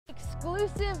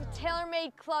exclusive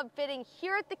Taylormade club fitting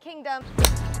here at the Kingdom.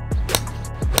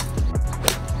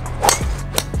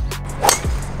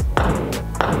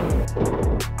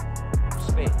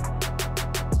 Spin.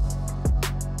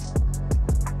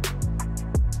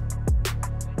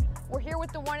 We're here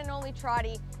with the one and only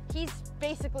Trottie. He's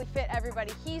basically fit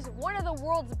everybody. He's one of the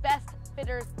world's best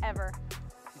fitters ever.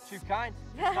 You're too kind.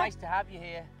 It's nice to have you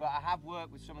here, but I have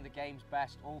worked with some of the game's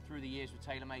best all through the years with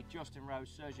Taylormade. Justin Rose,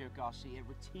 Sergio Garcia,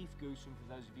 Retief Goosen,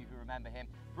 for those of you who remember him,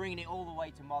 bringing it all the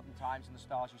way to modern times and the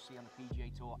stars you see on the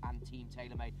PGA Tour and Team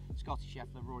Taylormade. Scotty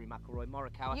Scheffler, Rory McIlroy,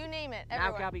 Morikawa. You name it, Now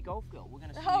everywhere. Gabby Golf Girl. We're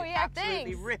going to see you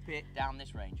absolutely rip it down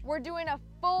this range. We're doing a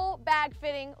full bag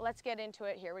fitting. Let's get into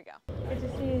it. Here we go. Good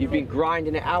to see you. You've been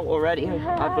grinding it out already,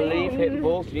 I believe. Hitting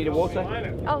balls. Do you need a water?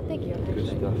 Oh, thank you. Good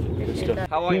stuff. Good stuff.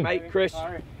 How are you, mate? Chris?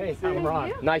 Hey, I'm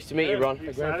Ron. Nice to meet you, Ron.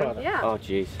 My grandfather. Yeah. Oh,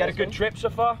 jeez. Had a good trip so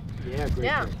far? Yeah, great.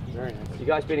 Yeah. Trip. Very nice. You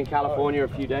guys been in California a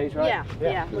few days, right?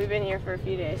 Yeah. We've been here for a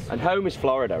few days. And home is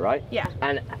Florida, right? Yeah.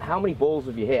 And how many balls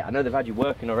have you hit? I know they've had you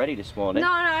working already this morning.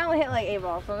 No, I only hit like 8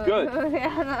 balls. So Good.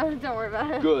 Yeah, no, don't worry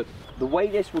about it. Good. The way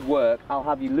this would work, I'll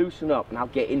have you loosen up and I'll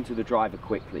get into the driver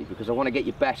quickly because I want to get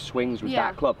your best swings with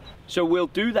that club. So we'll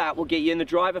do that. We'll get you in the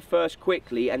driver first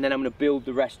quickly and then I'm going to build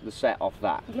the rest of the set off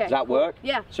that. Okay, Does that work?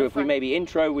 Yeah. So if we maybe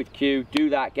intro with Q, do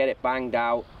that, get it banged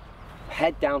out,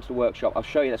 head down to the workshop. I'll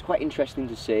show you. That's quite interesting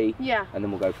to see. Yeah. And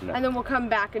then we'll go from there. And then we'll come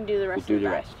back and do the rest. We'll do the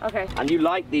rest. Okay. And you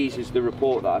like these, is the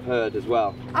report that I've heard as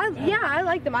well. Yeah, I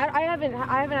like them. I haven't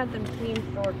had them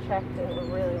cleaned or checked in a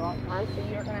really long time, so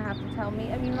you're gonna have to tell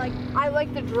me. I mean, like, I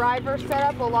like the driver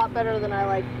setup a lot better than I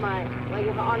like mine. Like,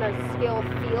 if on a scale of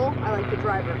feel, I like the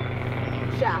driver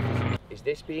shaft. Is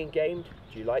this being gamed?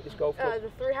 Do you like this golf club? The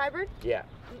 3 hybrid? Yeah.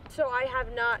 So I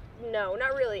have not. No,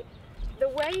 not really. The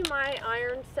way my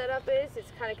iron setup is, it's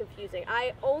kind of confusing.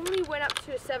 I only went up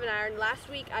to a 7 iron. Last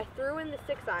week I threw in the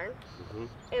 6 iron,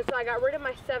 and so I got rid of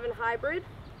my 7 hybrid.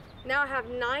 Now I have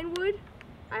 9 wood.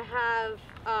 I have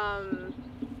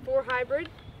 4 hybrid.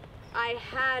 I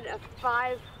had a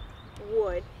 5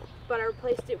 wood, but I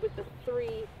replaced it with the 3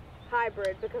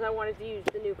 hybrid because I wanted to use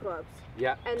the new clubs.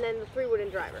 Yeah. And then the 3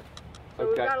 wooden driver. So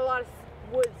we've got a lot of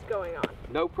woods going on.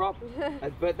 No problem.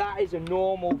 But that is a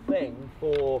normal thing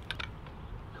for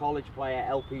college player,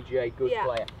 LPGA, good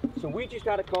player. So we just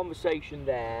had a conversation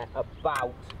there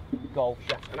about golf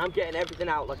shafts, and I'm getting everything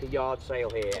out like a yard sale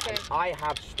here. Okay. And I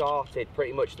have started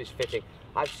pretty much this fitting.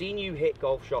 I've seen you hit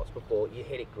golf shots before. You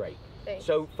hit it great. Thanks.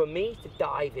 So for me to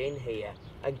dive in here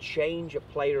and change a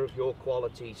player of your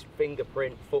qualities,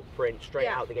 fingerprint, footprint, straight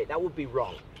out the gate, that would be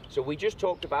wrong. So we just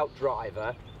talked about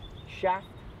driver, shaft.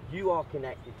 You are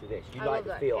connected to this. You like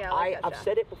the feel. Yeah, I like I've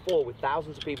said it before with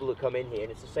thousands of people that come in here, and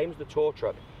it's the same as the tour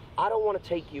truck. I don't want to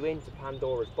take you into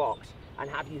Pandora's box and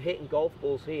have you hitting golf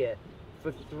balls here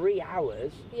for 3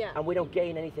 hours and we don't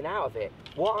gain anything out of it.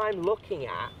 What I'm looking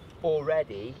at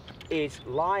already is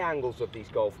lie angles of these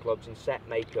golf clubs and set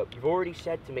makeup. You've already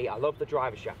said to me, I love the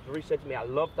driver shaft. You've already said to me, I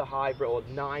love the hybrid or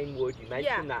 9 wood. You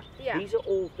mentioned that. These are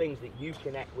all things that you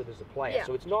connect with as a player.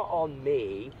 So it's not on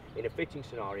me in a fitting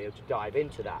scenario to dive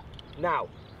into that. Now,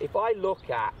 if I look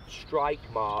at strike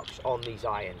marks on these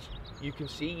irons, you can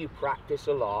see you practice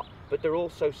a lot, but they're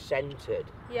also centered,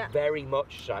 very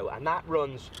much so, and that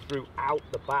runs throughout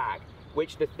the bag,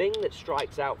 which the thing that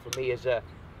strikes out for me is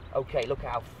okay, look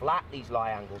at how flat these lie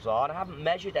angles are, and I haven't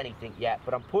measured anything yet,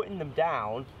 but I'm putting them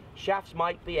down. Shafts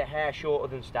might be a hair shorter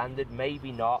than standard,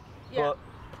 maybe not, but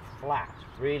flat,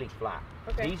 really flat.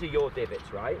 These are your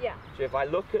divots, right? Yeah. So if I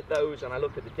look at those and I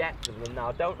look at the depth of them, now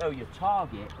I don't know your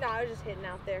target. No, I was just hitting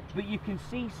out there. But you can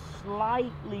see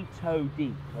slightly toe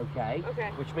deep, okay? Okay.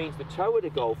 Which means the toe of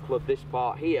the golf club, this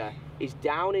part here, is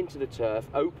down into the turf,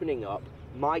 opening up,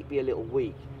 might be a little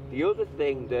weak. The other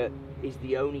thing that is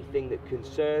the only thing that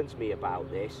concerns me about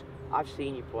this, I've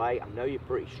seen you play, I know you're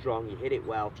pretty strong, you hit it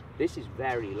well. This is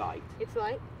very light. It's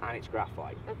light? And it's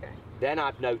graphite. Okay. Then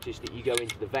I've noticed that you go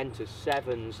into the Ventus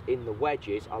 7s in the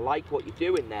wedges. I like what you're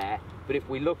doing there, but if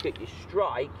we look at your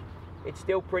strike, it's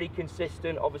still pretty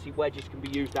consistent. Obviously wedges can be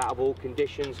used out of all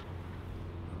conditions.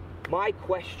 My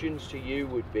questions to you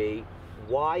would be,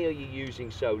 why are you using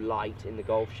so light in the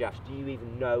golf shafts? Do you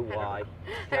even know why?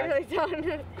 I really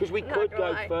don't. Because we could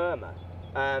go firmer,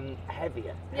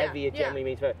 heavier. Heavier generally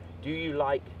means firmer. Do you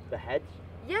like the heads?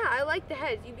 Yeah, I like the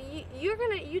heads.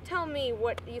 You tell me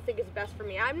what you think is best for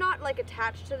me. I'm not like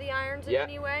attached to the irons in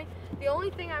any way. The only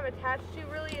thing I'm attached to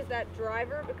really is that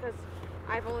driver because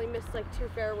I've only missed like 2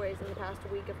 fairways in the past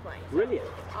week of playing. So brilliant.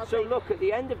 So look, at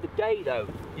the end of the day though,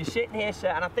 you're sitting here, sir,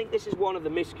 and I think this is one of the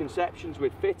misconceptions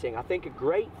with fitting. I think a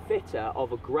great fitter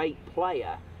of a great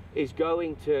player is you're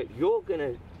going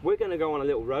to we're going to go on a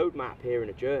little road map here in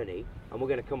a journey, and we're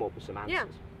going to come up with some answers.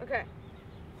 Yeah, okay.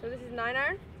 So this is 9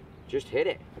 iron? Just hit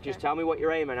it. Okay. Just tell me what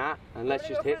you're aiming at, and let's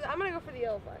just hit. I'm going to go for the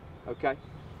yellow flag. Okay.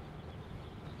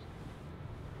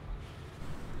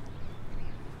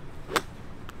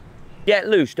 Get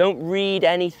loose. Don't read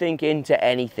anything into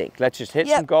anything. Let's just hit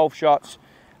some golf shots,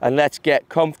 and let's get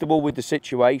comfortable with the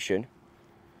situation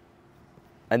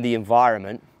and the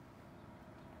environment.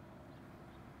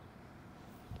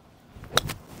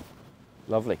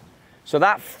 Lovely. So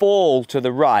that fall to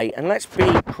the right, and let's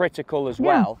be critical as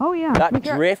well. Oh yeah. That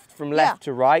drift from left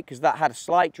to right, because that had a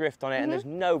slight drift on it, and there's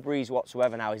no breeze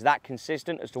whatsoever now. Is that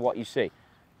consistent as to what you see?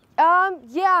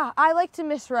 Yeah, I like to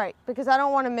miss right because I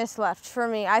don't want to miss left. For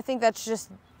me, I think that's just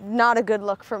not a good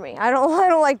look for me. I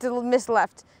don't like to miss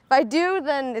left. If I do,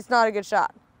 then it's not a good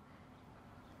shot.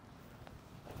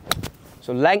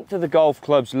 So length of the golf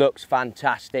clubs looks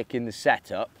fantastic in the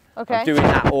setup. Okay. I'm doing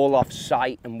that all off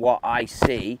sight and what I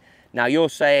see. Now you're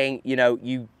saying, you know,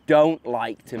 you don't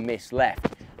like to miss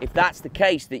left. If that's the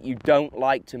case, that you don't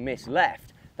like to miss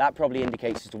left, that probably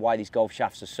indicates as to why these golf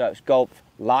shafts are so, golf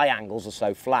lie angles are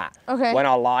so flat. Okay. When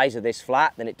our lies are this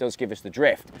flat, then it does give us the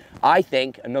drift. I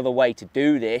think another way to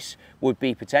do this would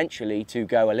be potentially to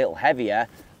go a little heavier,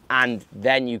 and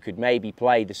then you could maybe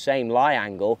play the same lie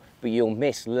angle, but you'll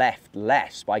miss left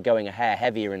less by going a hair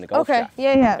heavier in the golf shaft.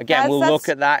 Okay, yeah. Again, we'll look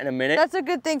at that in a minute. That's a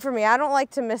good thing for me. I don't like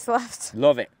to miss left.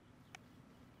 Love it.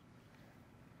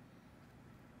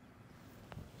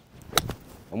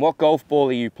 And what golf ball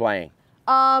are you playing?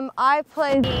 I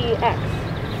play the X,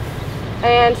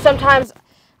 and sometimes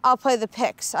I'll play the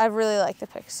picks. I really like the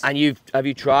picks. And have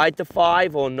you tried the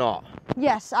 5 or not?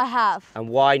 Yes, I have. And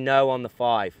why no on the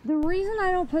 5? The reason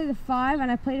I don't play the 5, and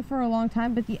I played it for a long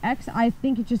time, but the X, I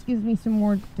think it just gives me some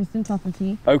more distance off the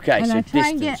tee. Okay, and so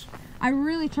I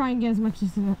really try and get as much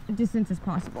distance as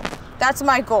possible. That's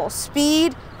my goal.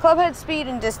 Speed, clubhead speed,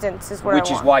 and distance is what I want.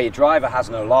 Which is why your driver has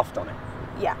no loft on it.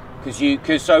 Yeah.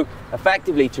 Because so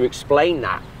effectively, to explain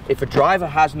that, if a driver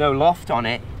has no loft on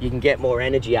it, you can get more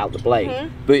energy out the blade.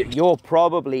 But you're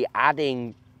probably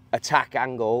adding attack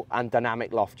angle and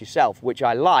dynamic loft yourself, which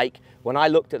I like. When I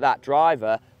looked at that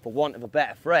driver, for want of a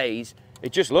better phrase,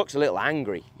 it just looks a little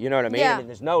angry. You know what I mean? Yeah. And if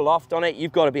there's no loft on it,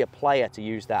 you've got to be a player to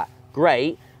use that.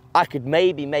 Great. I could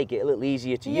maybe make it a little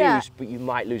easier to use, but you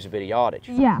might lose a bit of yardage.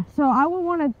 Yeah, so I would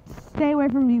want to stay away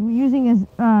from using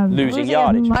losing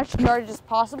yardage. As much yardage as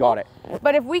possible. Got it.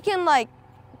 But if we can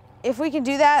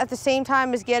do that at the same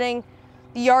time as getting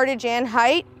the yardage and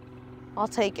height, I'll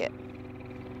take it.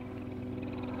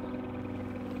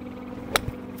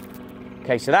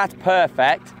 Okay, so that's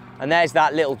perfect. And there's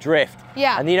that little drift.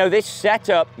 Yeah. And you know, this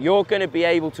setup, you're going to be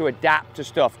able to adapt to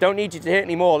stuff. Don't need you to hit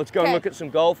anymore. Let's go and look at some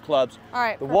golf clubs. All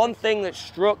right. The one thing that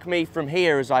struck me from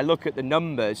here as I look at the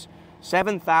numbers,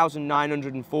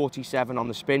 7,947 on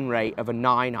the spin rate of a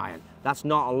 9 iron. That's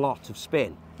not a lot of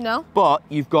spin. No. But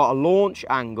you've got a launch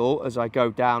angle as I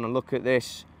go down and look at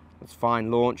this. Let's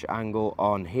find launch angle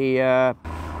on here.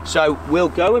 So we'll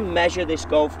go and measure this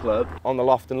golf club on the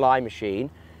loft and lie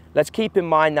machine. Let's keep in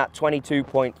mind that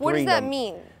 22.3. What does that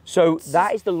mean? So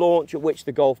that is the launch at which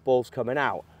the golf ball's coming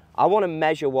out. I want to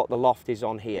measure what the loft is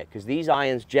on here, because these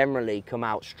irons generally come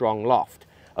out strong loft.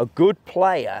 A good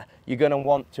player, you're going to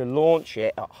want to launch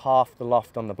it at half the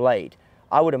loft on the blade.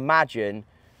 I would imagine,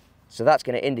 so that's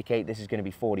going to indicate this is going to be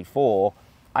 44.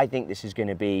 I think this is going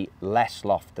to be less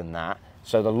loft than that.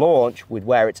 So the launch with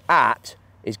where it's at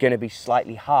is going to be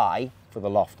slightly high for the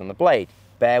loft on the blade.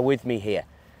 Bear with me here.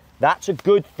 That's a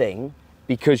good thing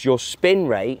because your spin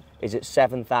rate is at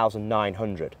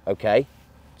 7,900, okay?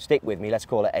 Stick with me, let's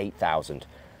call it 8,000.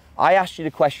 I asked you the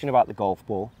question about the golf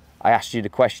ball. I asked you the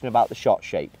question about the shot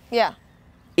shape. Yeah.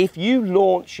 If you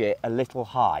launch it a little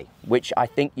high, which I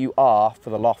think you are for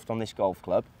the loft on this golf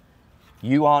club,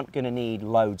 you aren't gonna need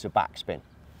loads of backspin.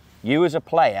 You as a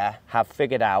player have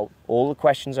figured out all the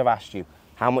questions I've asked you.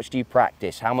 How much do you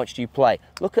practice? How much do you play?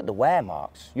 Look at the wear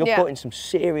marks. You're putting some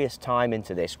serious time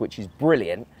into this, which is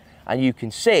brilliant. And you can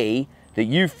see that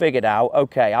you've figured out,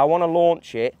 okay, I want to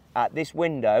launch it at this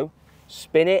window,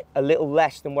 spin it a little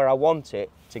less than where I want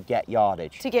it to get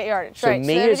yardage. To get yardage, So right.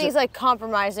 me So everything's like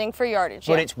compromising for yardage.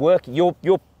 But it's working. You're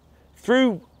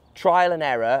through trial and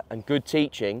error and good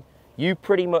teaching, you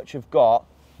pretty much have got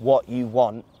what you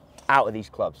want out of these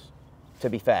clubs, to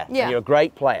be fair. Yeah. And you're a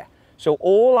great player. So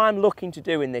all I'm looking to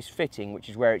do in this fitting, which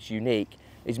is where it's unique,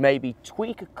 is maybe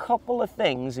tweak a couple of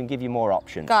things and give you more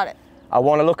options. Got it. I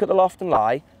want to look at the loft and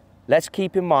lie. Let's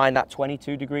keep in mind that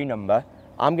 22-degree number.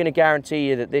 I'm going to guarantee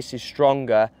you that this is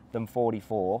stronger than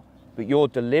 44, but you're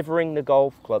delivering the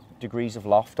golf club degrees of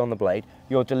loft on the blade.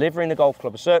 You're delivering the golf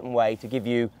club a certain way to give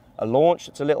you a launch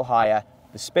that's a little higher,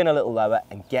 the spin a little lower,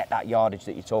 and get that yardage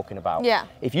that you're talking about. Yeah.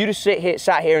 If you just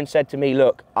sat here and said to me,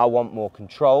 look, I want more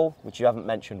control, which you haven't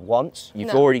mentioned once,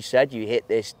 you've already said you hit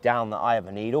this down the eye of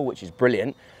a needle, which is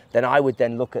brilliant, then I would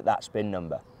then look at that spin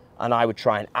number and I would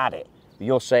try and add it. But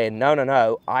you're saying,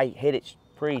 no, I hit it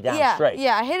pretty damn straight.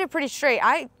 Yeah, I hit it pretty straight.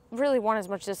 I really want as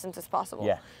much distance as possible.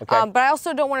 Yeah, okay. But I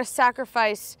also don't want to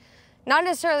sacrifice, not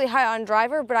necessarily height on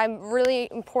driver, but I'm really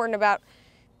important about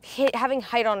having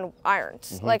height on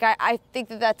irons. Like I think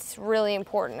that's really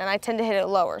important, and I tend to hit it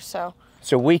lower, so.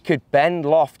 So we could bend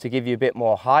loft to give you a bit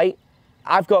more height.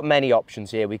 I've got many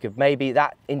options here. We could maybe,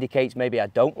 that indicates maybe I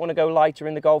don't want to go lighter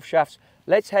in the golf shafts.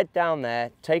 Let's head down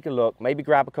there, take a look, maybe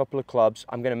grab a couple of clubs.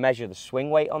 I'm going to measure the swing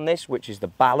weight on this, which is the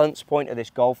balance point of this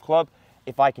golf club.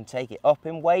 If I can take it up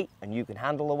in weight and you can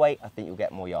handle the weight, I think you'll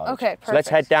get more yardage. Okay, perfect. So let's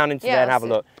head down into there and have a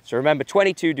look. So remember,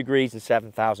 22 degrees and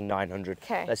 7,900.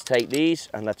 Okay. Let's take these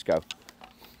and let's go.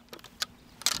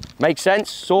 Make sense?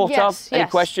 Sort of? Any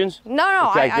questions? No,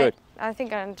 okay, good. I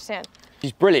think I understand.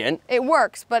 She's brilliant. It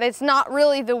works, but it's not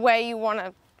really the way you want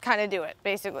to kind of do it,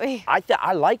 basically.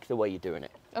 I like the way you're doing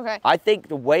it. Okay. I think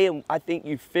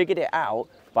you figured it out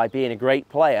by being a great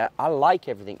player. I like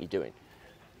everything you're doing.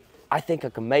 I think I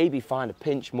can maybe find a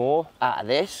pinch more out of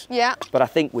this. Yeah. But I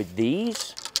think with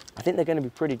these, I think they're going to be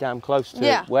pretty damn close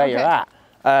to where you're at.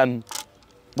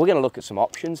 We're going to look at some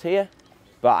options here,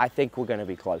 but I think we're going to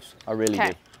be close. I really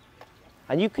do.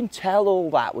 And you can tell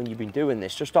all that when you've been doing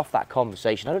this, just off that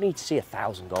conversation. I don't need to see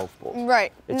 1,000 golf balls.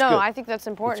 Right. It's no, good. I think that's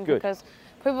important because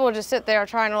people will just sit there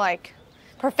trying to like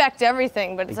perfect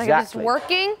everything, but it's like if it's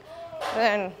working,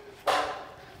 then.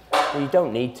 Well, you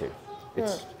don't need to.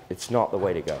 It's not the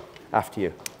way to go. After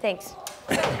you. Thanks.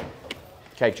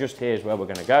 Okay, just here's where we're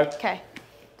going to go. Okay.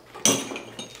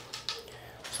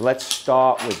 So let's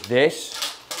start with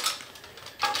this.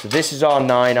 So this is our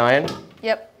 9-iron.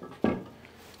 Yep.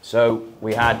 So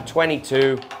we had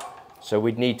 22, so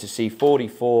we'd need to see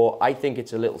 44. I think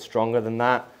it's a little stronger than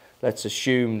that. Let's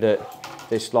assume that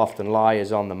this loft and lie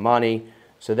is on the money.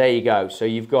 So there you go. So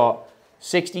you've got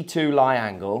 62 lie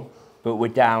angle, but we're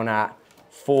down at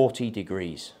 40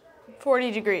 degrees.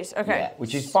 40 degrees, okay. Yeah,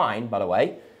 which is fine, by the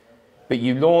way, but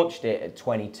you launched it at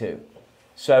 22.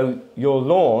 So your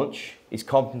launch is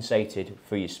compensated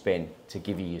for your spin to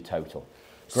give you your total.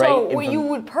 Great. So what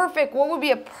would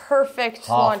be a perfect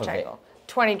launch angle?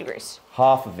 20 degrees.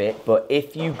 Half of it, but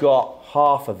if you got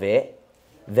half of it,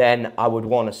 then I would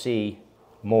want to see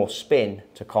more spin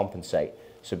to compensate.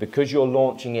 So because you're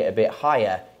launching it a bit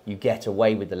higher, you get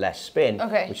away with the less spin,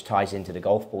 which ties into the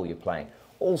golf ball you're playing.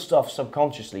 All stuff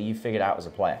subconsciously you figured out as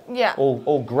a player. Yeah.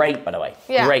 All great, by the way.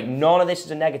 Yeah. Great. None of this is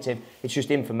a negative. It's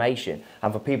just information.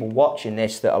 And for people watching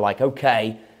this that are like,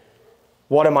 okay,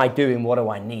 what am I doing? What do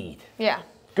I need? Yeah.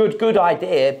 Good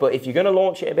idea. But if you're going to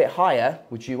launch it a bit higher,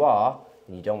 which you are,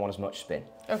 then you don't want as much spin.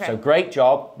 Okay. So great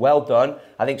job. Well done.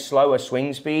 I think slower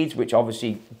swing speeds, which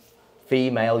obviously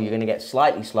female, you're going to get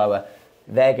slightly slower.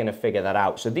 They're going to figure that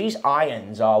out. So these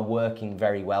irons are working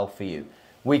very well for you.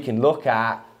 We can look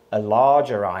at a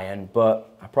larger iron,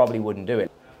 but I probably wouldn't do it.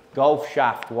 Golf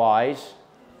shaft wise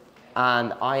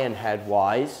and iron head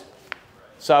wise.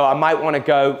 So I might want to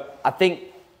go, I think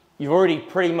you've already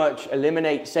pretty much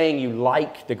eliminated saying you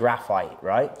like the graphite,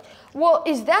 right? Well,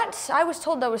 is that, I was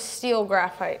told that was steel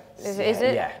graphite. Is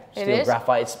it? Yeah, steel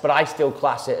graphite, but I still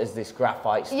class it as this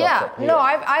graphite stuff. Yeah, no,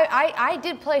 I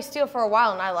did play steel for a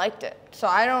while and I liked it. So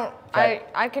I don't,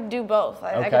 I could do both.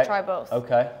 I could try both.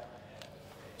 Okay.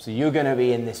 So you're going to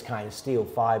be in this kind of steel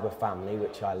fiber family,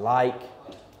 which I like.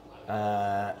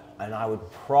 And I would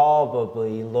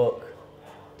probably look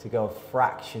to go a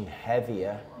fraction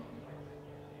heavier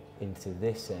into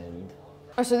this end.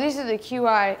 Oh, so these are the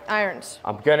QI irons.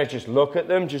 I'm going to just look at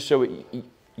them just so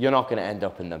you're not going to end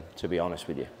up in them, to be honest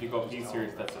with you. You go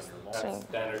P-series, that's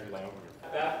standard length.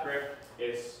 That grip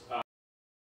is...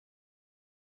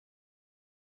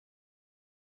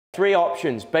 3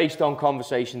 options based on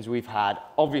conversations we've had.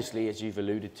 Obviously, as you've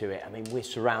alluded to it, I mean, we're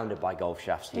surrounded by golf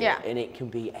shafts here, and it can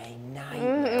be a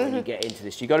nightmare when you get into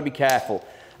this. You've got to be careful.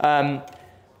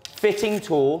 Fitting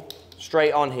tool,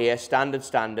 straight on here,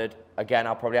 standard. Again,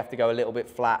 I'll probably have to go a little bit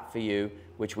flat for you,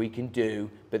 which we can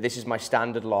do, but this is my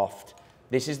standard loft.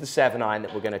 This is the 7-iron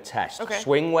that we're going to test. Okay.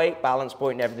 Swing weight, balance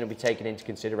point, and everything will be taken into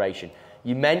consideration.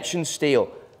 You mentioned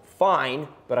steel. Fine,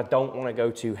 but I don't want to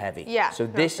go too heavy. Yeah. So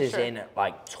this is in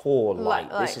like tall light.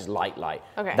 This is light.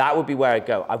 Okay. That would be where I'd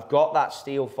go. I've got that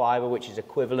steel fiber, which is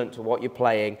equivalent to what you're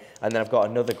playing, and then I've got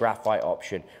another graphite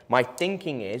option. My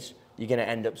thinking is you're going to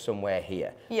end up somewhere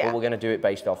here. Yeah. But we're going to do it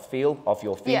based off feel, off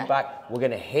your feedback. We're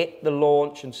going to hit the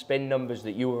launch and spin numbers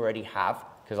that you already have,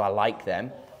 because I like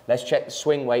them. Let's check the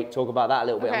swing weight, talk about that a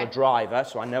little bit on the driver,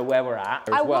 so I know where we're at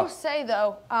as well. I will say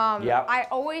though, I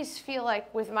always feel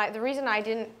like with the reason I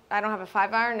don't have a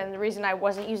 5-iron, and the reason I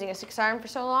wasn't using a 6-iron for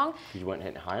so long. Because you weren't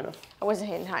hitting high enough? I wasn't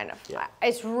hitting high enough. Yeah.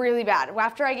 It's really bad.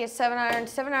 After I get 7-iron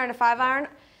to 5-iron,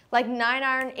 like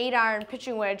 9-iron, 8-iron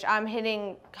pitching wedge, I'm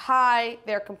hitting high,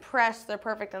 they're compressed, they're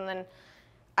perfect, and then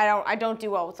I don't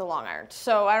do well with the long iron.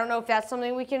 So I don't know if that's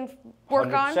something we can work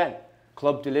 100%. On.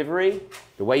 Club delivery,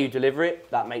 the way you deliver it,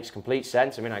 that makes complete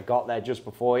sense. I mean, I got there just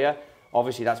before you.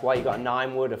 Obviously, that's why you got a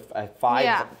 9-wood, a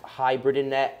 5 hybrid in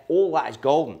there. All that is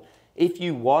golden. If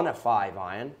you want a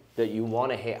 5-iron that you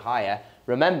want to hit higher,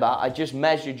 remember, I just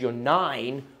measured your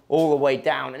 9 all the way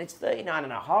down, and it's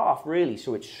 39.5 really,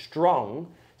 so it's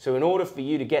strong. So in order for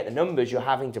you to get the numbers, you're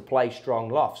having to play strong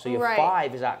loft. So your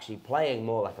 5 is actually playing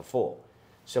more like a 4.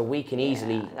 So we can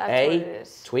easily, A,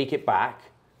 tweak it back,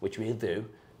 which we'll do,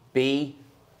 B,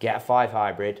 get a 5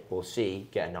 hybrid, or C,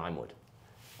 get a 9-wood.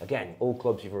 Again, all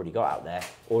clubs you've already got out there,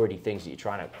 already things that you're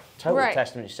trying to totally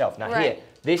test them yourself. Now here,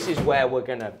 this is where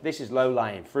this is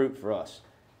low-lying fruit for us.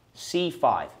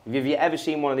 C5. Have you ever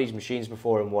seen one of these machines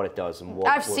before and what it does? And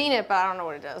I've seen it, but I don't know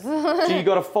what it does. So you've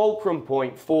got a fulcrum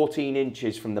point 14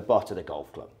 inches from the butt of the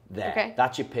golf club. There, okay.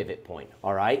 That's your pivot point,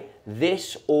 all right?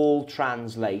 This all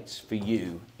translates for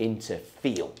you into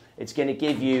feel. It's going to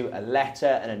give you a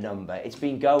letter and a number. It's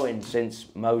been going since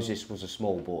Moses was a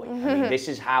small boy. I mean, this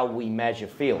is how we measure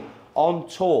feel. On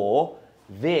tour,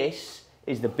 this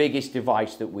is the biggest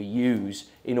device that we use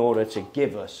in order to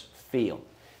give us feel.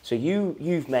 So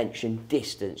you've mentioned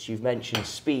distance, you've mentioned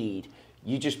speed.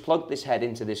 You just plug this head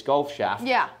into this golf shaft.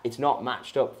 Yeah. It's not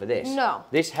matched up for this. No.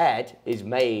 This head is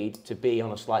made to be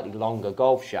on a slightly longer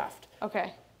golf shaft.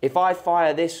 Okay. If I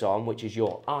fire this on, which is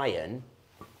your iron.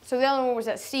 So the other one was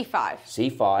at C5.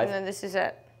 C5. And then this is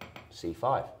at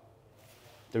C5.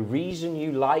 The reason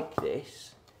you like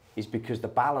this is because the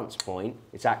balance point,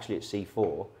 it's actually at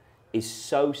C4, is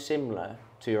so similar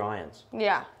to your irons.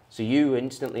 Yeah. So you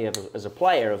instantly, as a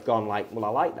player, have gone like, well, I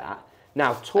like that.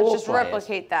 Now, tour Let's just players,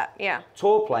 replicate that, yeah.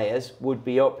 Tour players would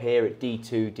be up here at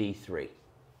D2, D3.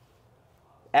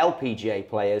 LPGA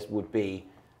players would be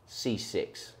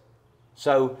C6.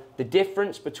 So the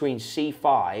difference between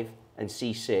C5 and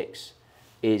C6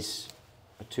 is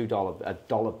a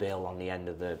dollar bill on the end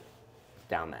of the,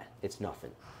 down there. It's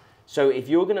nothing. So if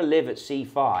you're going to live at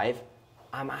C5,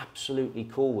 I'm absolutely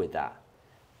cool with that.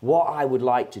 What I would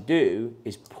like to do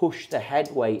is push the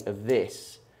head weight of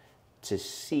this to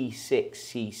C6,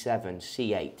 C7,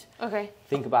 C8. Okay.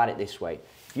 Think about it this way.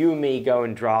 If you and me go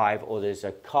and drive, or there's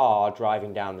a car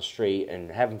driving down the street,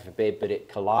 and heaven forbid, but it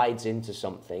collides into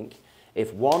something,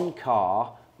 if one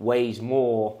car weighs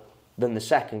more than the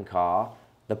second car,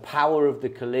 the power of the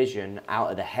collision out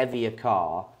of the heavier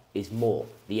car is more.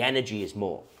 The energy is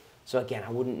more. So again, I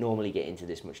wouldn't normally get into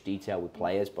this much detail with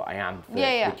players, but I am for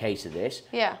the case of this.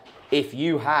 Yeah. If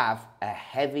you have a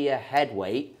heavier head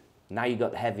weight, now you've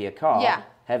got the heavier car. Yeah.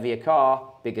 Heavier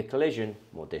car, bigger collision,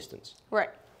 more distance. Right.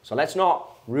 So let's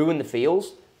not ruin the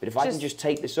feels, but if I can just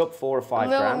take this up 4 or 5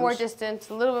 grams. A little bit more distance,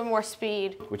 a little bit more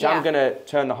speed. Which I'm going to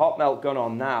turn the hot melt gun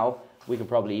on now. We can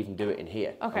probably even do it in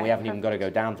here. Okay. And we haven't even got to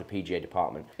go down to the PGA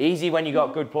department. Easy when you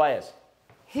got good players.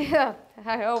 Yeah,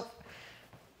 I hope.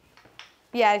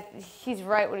 Yeah, he's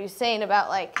right what he's saying about,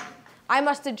 like, I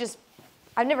must have just,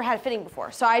 I've never had fitting before.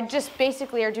 So I just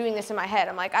basically are doing this in my head.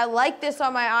 I'm like, I like this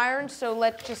on my iron, so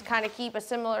let's just kind of keep a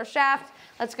similar shaft.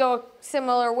 Let's go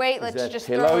similar weight. Let's just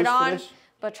throw it on.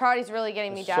 But Trottie's really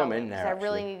getting me down because I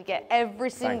really need to get every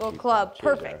single club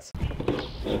perfect.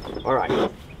 All right.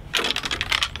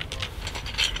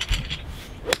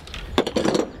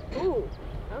 Ooh.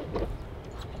 Okay.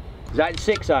 Is that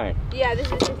 6-iron? Yeah, this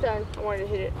is 6-iron. I wanted to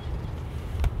hit it.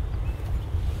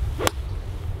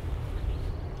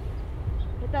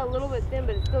 It's a little bit thin,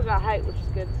 but it's still got height, which is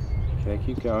good. Okay,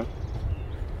 keep going.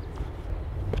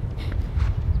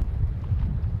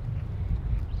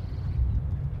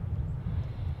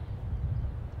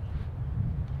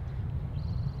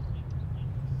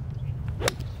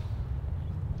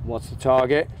 What's the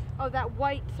target? Oh, that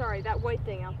white, sorry, that white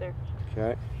thing out there.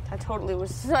 Okay. I totally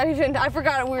was not even, I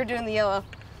forgot we were doing the yellow.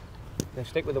 Now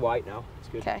stick with the white now. It's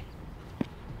good. Okay.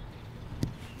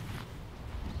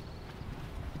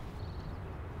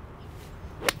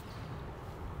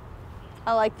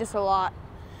 I like this a lot.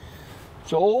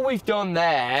 So all we've done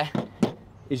there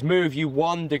is move you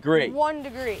 1 degree. 1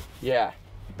 degree. Yeah.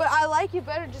 But I like it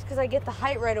better just because I get the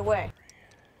height right away.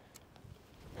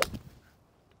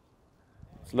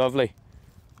 It's lovely.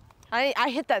 I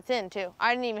hit that thin too.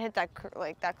 I didn't even hit that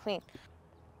like that clean.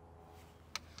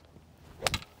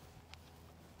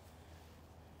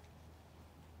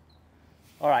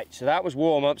 All right, so that was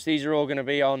warm-ups. These are all going to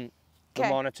be on the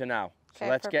monitor now. So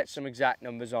let's get some exact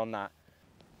numbers on that.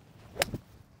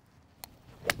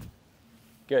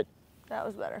 Good. That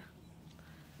was better.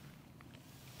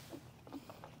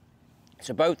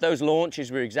 So both those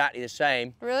launches were exactly the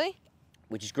same. Really?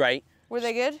 Which is great. Were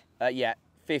they good? Yeah,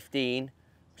 15.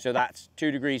 So that's 2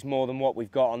 degrees more than what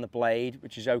we've got on the blade,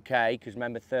 which is okay, because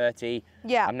remember 30.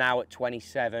 Yeah. I'm now at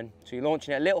 27. So you're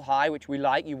launching it a little high, which we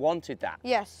like. You wanted that.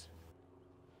 Yes.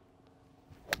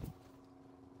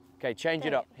 Okay, change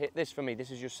it up. Hit this for me.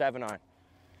 This is your 7-iron.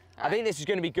 I think this is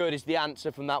going to be good, is the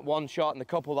answer from that one shot and the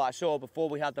couple that I saw before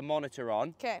we had the monitor on.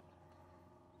 Okay.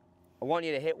 I want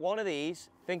you to hit one of these,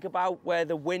 think about where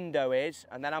the window is,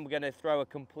 and then I'm going to throw a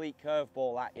complete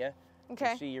curveball at you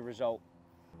to see your result.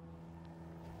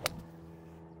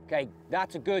 Okay,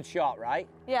 that's a good shot, right?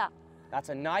 Yeah. That's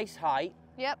a nice height.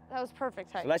 Yep, that was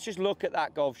perfect height. So let's just look at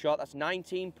that golf shot. That's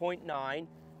 19.9.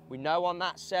 We know on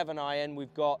that 7-iron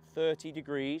we've got 30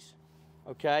 degrees,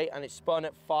 okay, and it's spun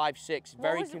at 5.6,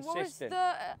 very consistent. What was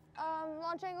the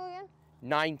launch angle again?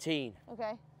 19.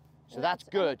 Okay. So that's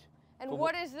good. And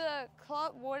what is the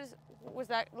club? Was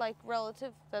that like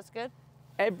relative? That's good.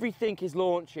 Everything is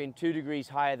launching 2 degrees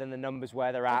higher than the numbers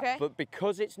where they're at, but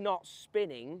because it's not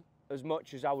spinning as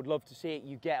much as I would love to see it,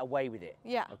 you get away with it.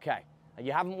 Yeah. Okay. And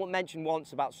you haven't mentioned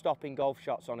once about stopping golf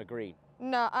shots on a green.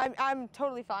 No, I'm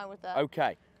totally fine with that.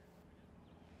 Okay.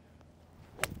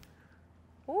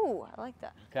 Ooh, I like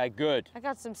that. Okay, good. I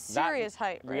got some serious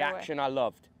height right away. Reaction I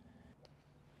loved.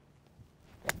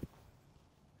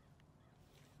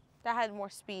 That had more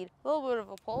speed. A little bit of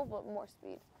a pull, but more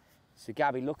speed. So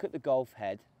Gabby, look at the golf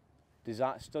head.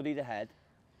 Study the head.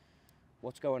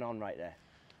 What's going on right there?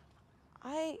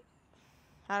 I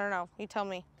don't know. You tell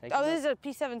me. Take Oh, these are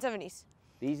P770s.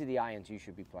 These are the irons you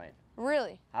should be playing.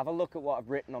 Really? Have a look at what I've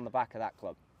written on the back of that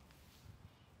club.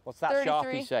 What's that 33.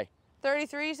 Sharpie say?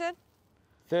 33, you said?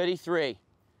 33.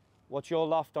 What's your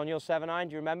loft on your 7-iron?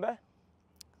 Do you remember?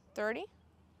 30.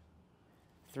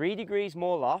 3 degrees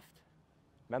more loft.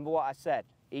 Remember what I said?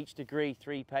 Each degree,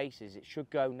 3 paces. It should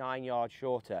go 9 yards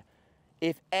shorter.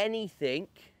 If anything,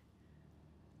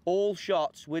 all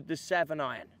shots with the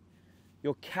 7-iron,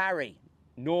 your carry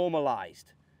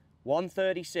normalized.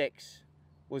 136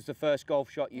 was the first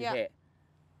golf shot you hit.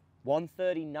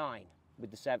 139 with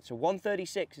the 7. So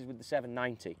 136 is with the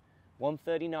 790.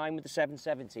 139 with the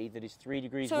 770 that is 3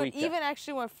 degrees weaker. So it even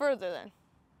actually went further then?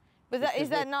 But is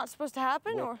that not supposed to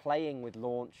happen? We're playing with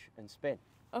launch and spin.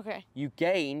 Okay. You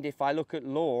gained, if I look at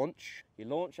launch, your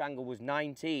launch angle was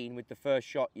 19 with the first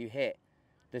shot you hit.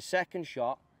 The second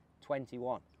shot,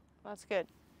 21. That's good.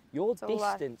 Your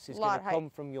distance is going to come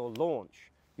from your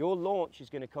launch. Your launch is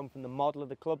going to come from the model of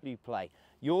the club you play.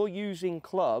 You're using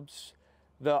clubs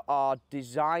that are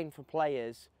designed for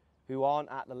players who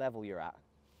aren't at the level you're at.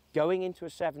 Going into a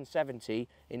 770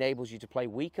 enables you to play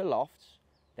weaker lofts.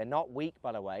 They're not weak,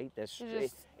 by the way.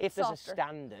 If there's a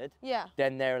standard,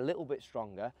 then they're a little bit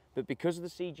stronger. But because of the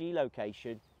CG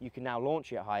location, you can now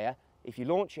launch it higher. If you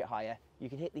launch it higher, you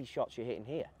can hit these shots you're hitting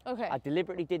here. Okay. I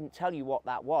deliberately didn't tell you what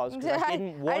that was because I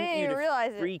didn't want you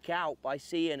to freak out by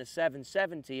seeing a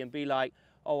 770 and be like,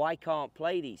 oh, I can't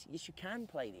play these. Yes, you can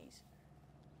play these.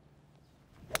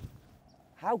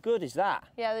 How good is that?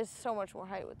 Yeah, there's so much more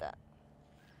height with that.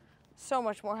 So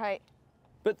much more height.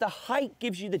 But the height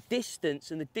gives you the distance,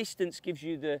 and the distance gives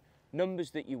you the numbers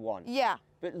that you want. Yeah,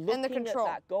 but looking at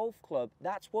that golf club,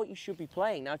 that's what you should be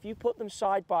playing. Now, if you put them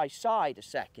side by side a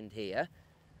second here,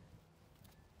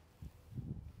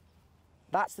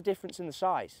 that's the difference in the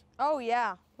size. Oh,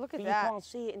 yeah. Look at that. You can't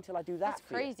see it until I do that. That's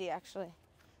crazy, actually.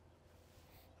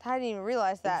 I didn't even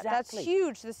realize that. Exactly. That's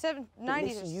huge. The 790s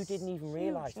listen, you didn't even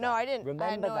realize that. No, I didn't. Remember I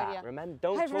had no that. idea. Remember,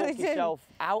 don't talk yourself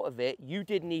out of it. You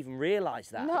didn't even realize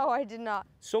that. No, I did not.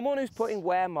 Someone who's putting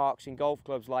wear marks in golf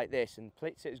clubs like this and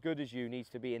plays it as good as you needs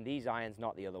to be in these irons,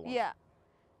 not the other ones. Yeah,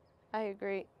 I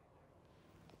agree.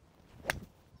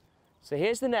 So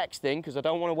here's the next thing, because I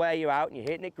don't want to wear you out and you're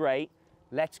hitting it great.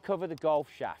 Let's cover the golf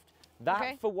shaft.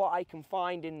 That, for what I can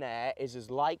find in there, is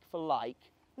as like for like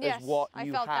as what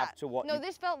you have to what. No,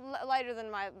 this felt lighter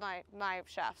than my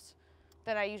shafts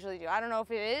that I usually do. I don't know if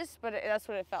it is, but that's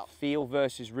what it felt. Feel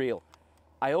versus real.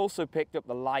 I also picked up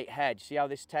the light head. See how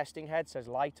this testing head says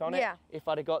light on it? Yeah. If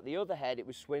I'd have got the other head, it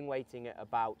was swing weighting at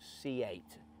about C8.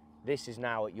 This is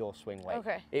now at your swing weight.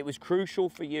 Okay. It was crucial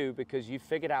for you because you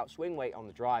figured out swing weight on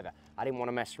the driver. I didn't want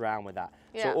to mess around with that.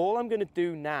 Yeah. So all I'm going to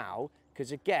do now,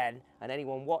 because again, and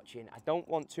anyone watching, I don't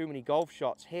want too many golf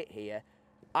shots hit here.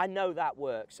 I know that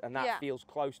works and that feels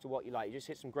close to what you like. You just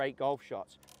hit some great golf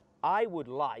shots. I would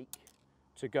like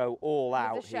to go all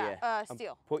out here steel.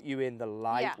 and put you in the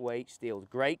lightweight steel.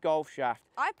 Great golf shaft.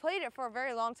 I played it for a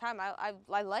very long time.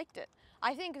 I liked it.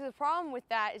 I think the problem with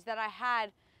that is that I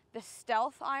had the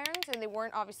stealth irons and they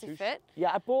weren't obviously fit.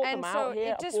 Yeah, I bought them out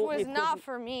here. And so it just was not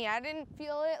for me. I didn't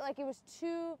feel it, like it was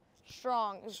too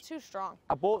strong. It was too strong.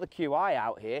 I bought the QI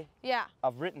out here. Yeah.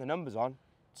 I've written the numbers on.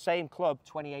 Same club,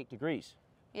 28 degrees.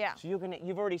 Yeah. So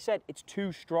you've already said it's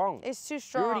too strong. It's too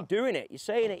strong. You're already doing it. You're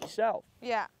saying it yourself.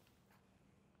 Yeah.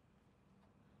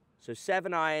 So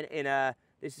 7 iron in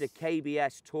this is a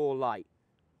KBS Tour Light.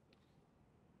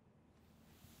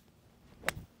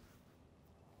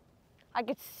 I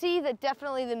could see that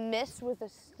definitely the miss with the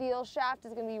steel shaft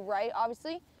is going to be right,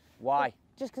 obviously. Why?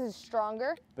 Just because it's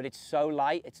stronger. But it's so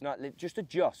light, it's not, just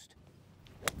adjust.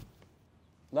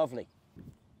 Lovely.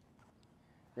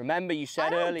 Remember you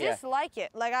said earlier. I don't dislike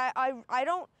it. Like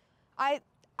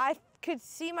I could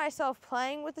see myself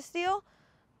playing with the steel,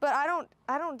 but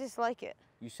I don't dislike it.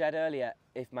 You said earlier,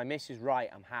 if my miss is right,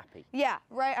 I'm happy. Yeah,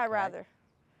 right, I'd rather.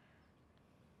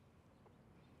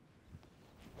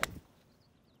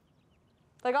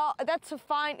 Like, that's a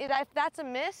fine, if that's a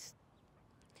miss,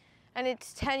 and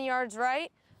it's 10 yards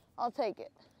right, I'll take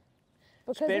it.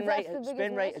 Because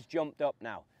spin rate has jumped up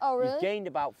now. Oh, really? You've gained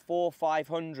about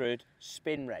 400-500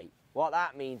 spin rate. What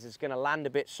that means is it's going to land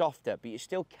a bit softer, but you're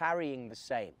still carrying the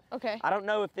same. Okay. I don't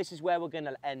know if this is where we're going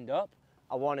to end up.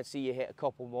 I want to see you hit a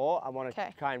couple more. I want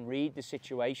to try and read the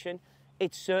situation.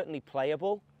 It's certainly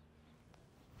playable.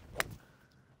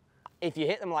 If you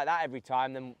hit them like that every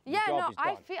time, then the job is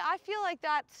done. I feel like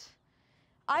that's,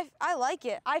 I like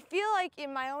it. I feel like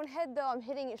in my own head though, I'm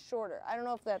hitting it shorter. I don't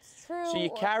know if that's true. So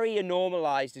your carry, your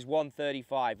normalized is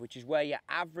 135, which is where your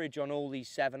average on all these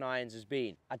 7 irons has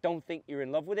been. I don't think you're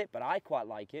in love with it, but I quite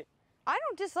like it. I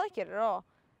don't dislike it at all.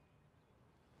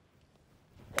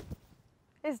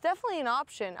 It's definitely an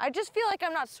option. I just feel like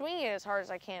I'm not swinging it as hard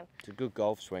as I can. It's a good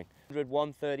golf swing.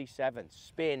 137,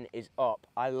 spin is up.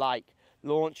 I like.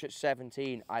 Launch at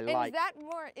 17, I like. Is that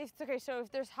more, okay, so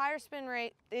if there's higher spin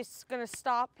rate, it's gonna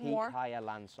stop more? Peak higher,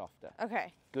 land softer.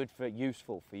 Okay. Good for,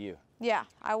 useful for you. Yeah,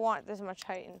 I want this much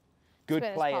height and good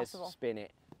spin players as possible. spin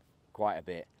it quite a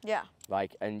bit. Yeah.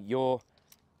 Like, and you're...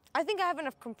 I think I have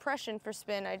enough compression for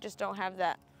spin, I just don't have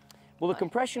that. Well, the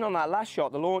compression on that last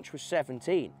shot, the launch was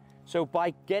 17. So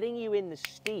by getting you in the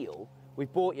steel,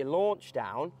 we've brought your launch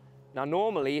down. Now,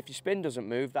 normally, if your spin doesn't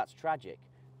move, that's tragic.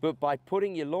 But by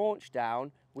putting your launch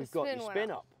down, we've got your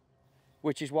spin up,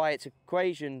 which is why it's an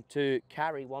equation to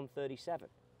carry 137.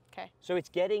 Okay. So it's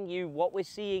getting you what we're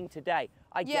seeing today.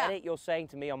 I get it, you're saying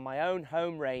to me on my own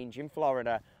home range in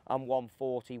Florida, I'm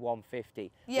 140,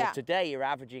 150. Yeah. Well, today you're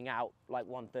averaging out like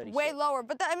 136. Way lower,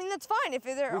 but I mean, that's fine if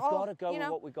they're We've all, got to go with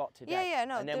what we got today. Yeah, yeah,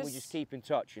 no. And then we just keep in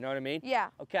touch, you know what I mean? Yeah.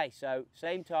 Okay, so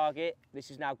same target.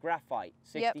 This is now graphite,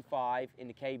 65 in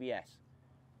the KBS.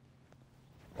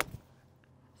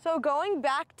 So going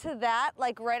back to that,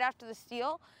 like right after the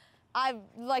steel, I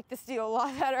like the steel a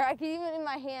lot better. I can even in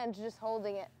my hands just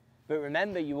holding it. But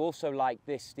remember, you also like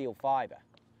this steel fiber.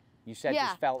 You said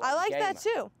this felt like I like that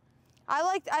too.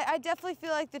 I definitely feel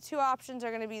like the two options are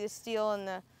going to be the steel and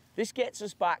the... This gets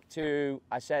us back to,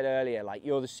 I said earlier, like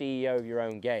you're the CEO of your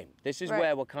own game. This is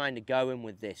where we're kind of going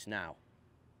with this now.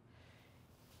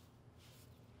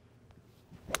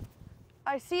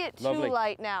 I see it too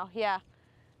light now, yeah.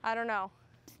 I don't know.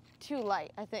 Too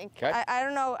light, I think. Okay. I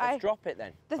don't know. Let's drop it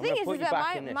then. The thing is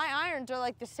that my irons are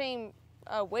like the same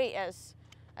weight as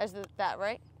that,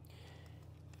 right?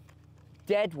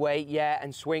 Dead weight, yeah,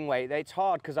 and swing weight. It's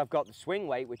hard because I've got the swing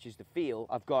weight, which is the feel.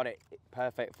 I've got it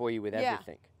perfect for you with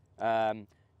everything.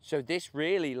 So this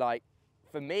really, like,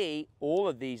 for me, all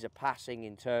of these are passing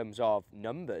in terms of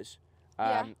numbers.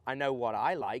 I know what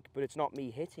I like, but it's not me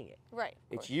hitting it. Right.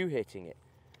 It's you hitting it.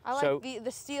 I like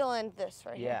the steel and this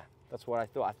right here. Yeah, that's what I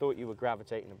thought. I thought you were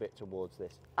gravitating a bit towards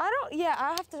this.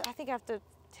 I think I have to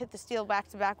hit the steel back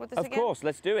to back with this again. Of course,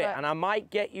 let's do it. And I might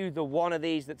get you the one of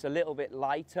these that's a little bit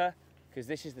lighter, because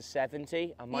this is the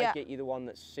 70. I might get you the one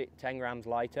that's 10 grams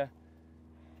lighter.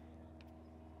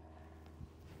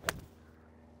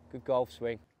 Good golf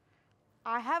swing.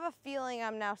 I have a feeling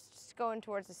I'm now going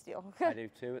towards the steel. I do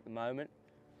too at the moment.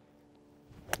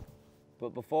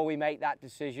 But before we make that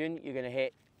decision, you're going to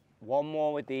hit one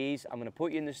more with these. I'm going to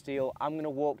put you in the steel. I'm going to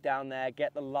walk down there,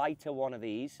 get the lighter one of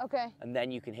these. Okay. And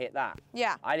then you can hit that.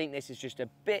 Yeah. I think this is just a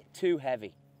bit too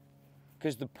heavy.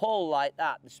 Because the pull like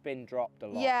that, the spin dropped a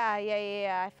lot.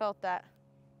 Yeah, I felt that.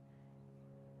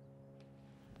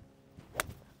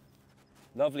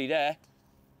 Lovely there.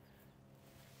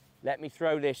 Let me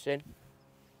throw this in.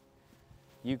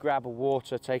 You grab a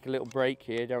water, take a little break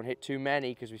here. Don't hit too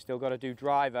many because we still got to do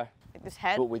driver. this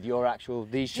head. But with your actual,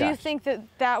 these shafts. Do you think that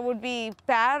that would be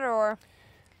bad or?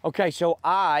 Okay, so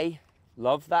I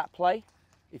love that play,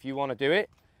 if you want to do it.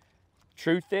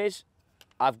 Truth is,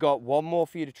 I've got one more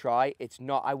for you to try. It's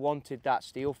not, I wanted that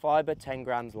steel fiber, 10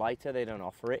 grams lighter. They don't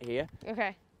offer it here.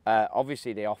 Okay.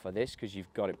 Obviously they offer this because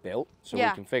you've got it built, so we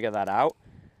can figure that out.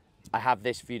 I have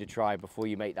this for you to try before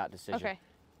you make that decision. Okay.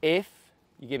 If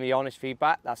you give me honest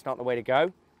feedback, that's not the way to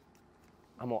go.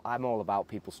 I'm all about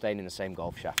people staying in the same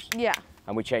golf shafts. Yeah.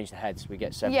 And we change the heads. We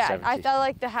get 770s. Yeah, I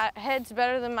like the heads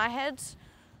better than my heads.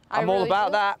 I'm all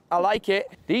about that. I like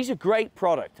it. These are great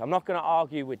product. I'm not going to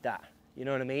argue with that. You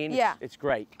know what I mean? Yeah. It's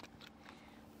great.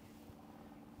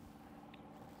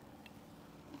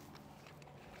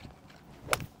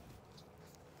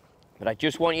 But I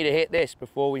just want you to hit this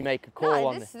before we make a call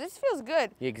on this. This feels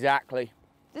good. Exactly.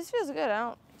 This feels good. I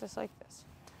don't dislike this.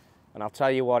 And I'll tell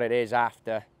you what it is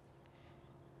after.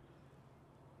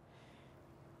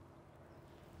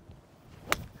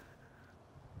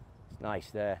 It's nice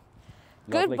there.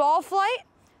 Good Lovely. ball flight.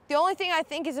 The only thing I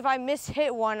think is if I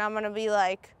miss-hit one, I'm going to be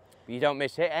like... But you don't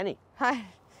miss-hit any. I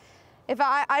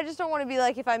just don't want to be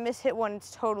like, if I miss-hit one,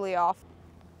 it's totally off.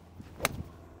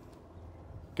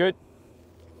 Good.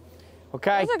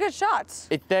 Okay. Those are good shots.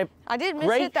 I did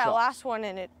miss-hit that last one,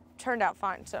 and it turned out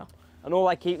fine, so. And all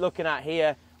I keep looking at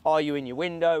here, are you in your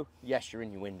window? Yes, you're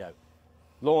in your window.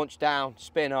 Launch down,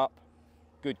 spin up,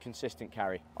 good consistent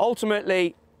carry.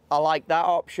 Ultimately, I like that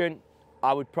option.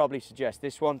 I would probably suggest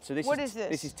this one. So what is this?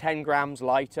 This is 10 grams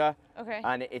lighter. Okay.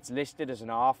 And it's listed as an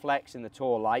R-Flex in the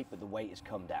Tour Light, but the weight has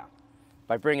come down.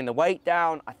 By bringing the weight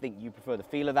down, I think you prefer the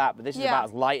feel of that, but this is about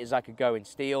as light as I could go in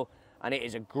steel, and it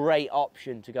is a great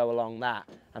option to go along that.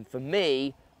 And for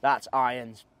me, that's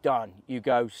irons done. You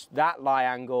go that lie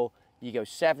angle, you go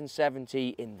 770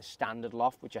 in the standard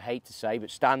loft, which I hate to say,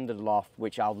 but standard loft,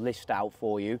 which I'll list out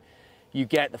for you. You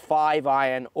get the 5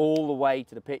 iron all the way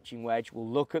to the pitching wedge. We'll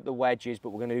look at the wedges,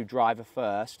 but we're going to do driver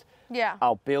first. Yeah.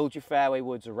 I'll build your fairway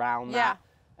woods around that.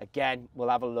 Yeah. Again, we'll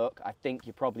have a look. I think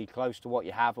you're probably close to what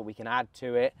you have, but we can add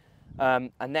to it.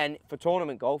 And then for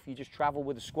tournament golf, you just travel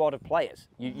with a squad of players.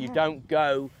 You don't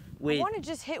go with... I want to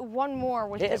just hit one more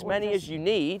with hit as many as you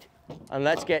need, and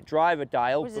let's get driver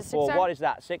dialed before... What is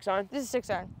that, 6 iron? This is 6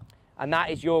 iron. And that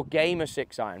is your gamer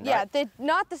 6 iron, right? Yeah, they're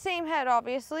not the same head,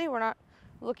 obviously. We're not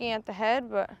looking at the head,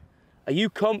 but... Are you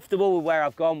comfortable with where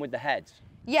I've gone with the heads?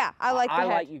 Yeah, I like the head.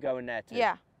 I like you going there too.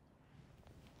 Yeah.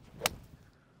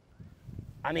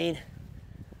 I mean,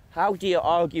 how do you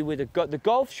argue with the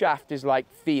golf shaft is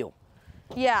like feel.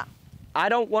 Yeah. I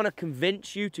don't want to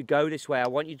convince you to go this way. I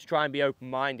want you to try and be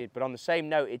open-minded, but on the same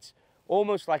note, it's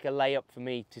almost like a layup for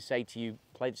me to say to you,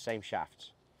 play the same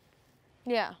shafts.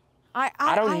 Yeah.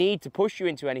 I don't need to push you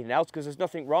into anything else because there's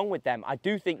nothing wrong with them. I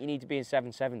do think you need to be in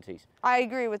 770s. I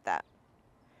agree with that.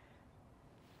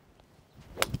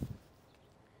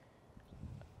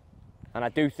 And I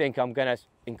do think I'm going to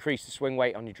increase the swing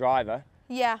weight on your driver.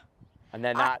 Yeah. And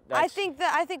then I think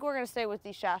we're going to stay with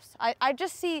these shafts. I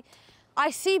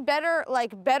see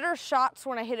better shots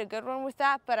when I hit a good one with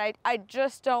that, but I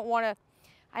just don't want to.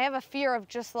 I have a fear of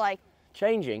just like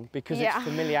changing because it's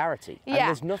familiarity. And yeah.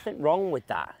 There's nothing wrong with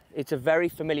that. It's a very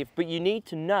familiar, but you need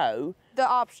to know the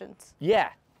options. Yeah.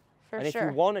 For and sure.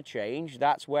 if you want to change,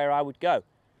 that's where I would go.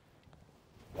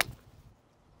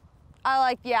 I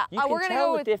like, yeah. You can we're gonna tell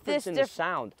go the with difference this in the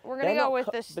sound. We're gonna go with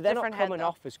this but they're different not head, coming though.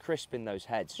 off as crisp in those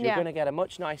heads. So you're going to get a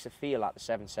much nicer feel at the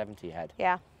 770 head.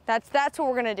 Yeah, that's what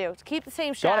we're gonna do. Keep the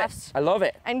same shafts. I love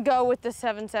it. And go with the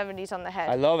 770s on the head.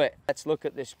 I love it. Let's look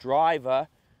at this driver.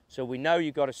 So we know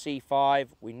you've got a C5.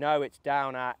 We know it's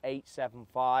down at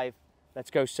 875. Let's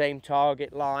go same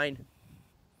target line.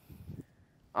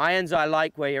 Irons, I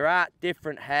like where you're at.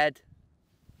 Different head.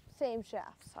 Same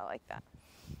shafts. I like that.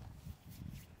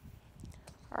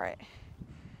 All right.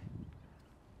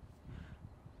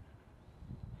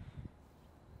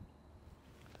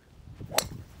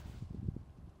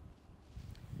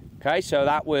 Okay, so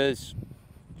that was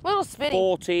little spinny.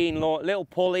 14, little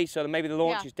pulley, so maybe the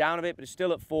launch is down a bit, but it's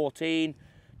still at 14.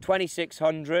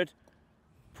 2600,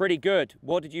 pretty good.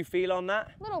 What did you feel on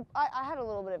that? I had a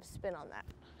little bit of spin on that.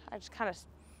 I just kind of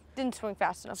didn't swing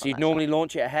fast enough. So you'd normally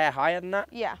launch it a hair higher than that?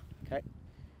 Yeah. Okay.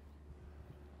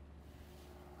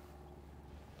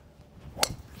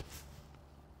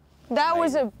 That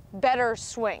was a better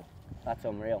swing. That's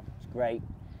unreal. It's great.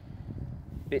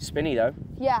 Bit spinny though.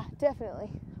 Yeah, definitely.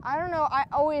 I don't know. I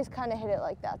always kind of hit it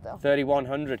like that though.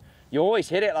 3100. You always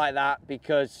hit it like that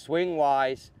because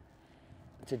swing-wise,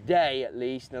 today at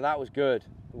least, now that was good.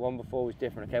 The one before was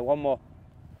different. Okay, one more.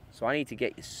 So I need to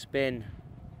get your spin.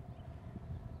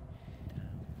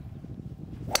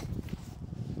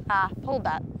 Pulled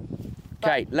that.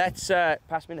 Okay, let's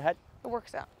pass me the head. It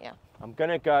works out, yeah. I'm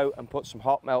gonna go and put some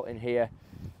hot melt in here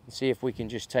and see if we can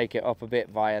just take it up a bit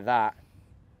via that.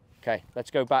 Okay,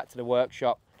 let's go back to the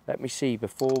workshop. Let me see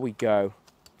before we go,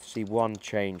 see one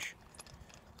change.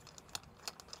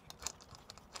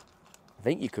 I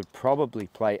think you could probably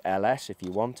play LS if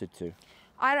you wanted to.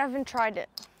 I haven't tried it.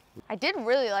 I did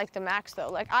really like the Max though.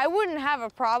 Like I wouldn't have a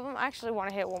problem. I actually want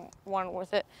to hit one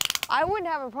with it. I wouldn't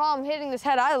have a problem hitting this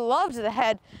head. I loved the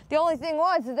head. The only thing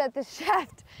was that the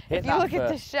shaft, if you look at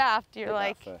the shaft, you're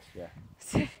like,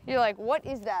 you're like, what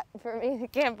is that? For me,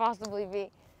 it can't possibly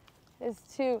be.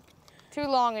 It's too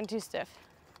long and too stiff.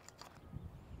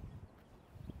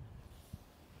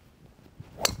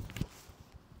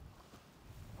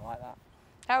 I like that.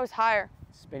 That was higher.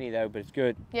 Spinny though, but it's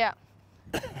good. Yeah.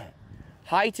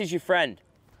 Height is your friend.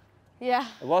 Yeah.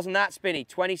 It wasn't that spinny,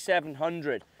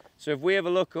 2700. So if we have a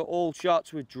look at all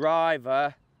shots with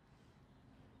driver,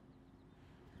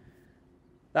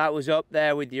 that was up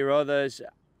there with your others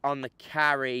on the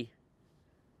carry.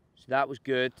 So that was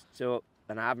good. So,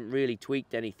 and I haven't really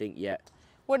tweaked anything yet.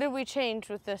 What did we change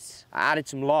with this? I added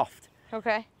some loft.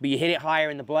 Okay. But you hit it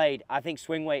higher in the blade. I think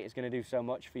swing weight is going to do so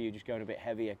much for you, just going a bit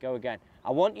heavier. Go again.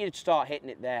 I want you to start hitting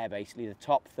it there, basically, the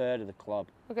top third of the club.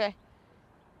 Okay.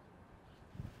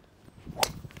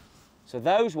 So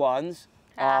those ones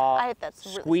are I hit that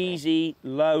squeezy,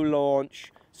 low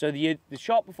launch. So the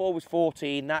shot before was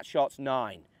 14, that shot's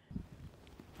 9.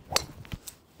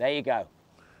 There you go.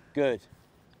 Good.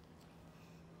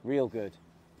 Real good.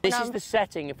 This is the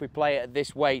setting if we play it at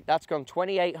this weight. That's gone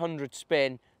 2800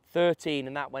 spin, 13,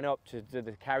 and that went up to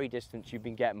the carry distance you've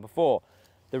been getting before.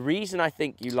 The reason I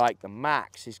think you like the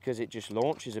Max is because it just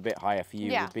launches a bit higher for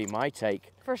you, would be my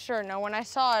take. For sure. No, when I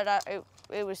saw it,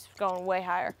 it was going way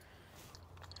higher.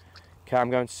 Okay, I'm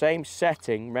going same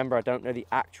setting. Remember, I don't know the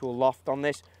actual loft on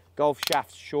this. Golf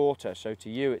shaft's shorter, so to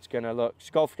you it's going to look...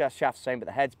 Golf shaft's the same, but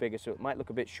the head's bigger, so it might look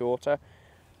a bit shorter.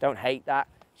 Don't hate that.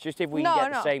 It's just if we can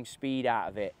get the same speed out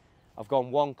of it. I've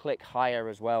gone one click higher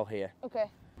as well here. Okay.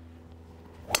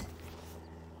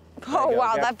 Oh,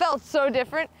 wow, that felt so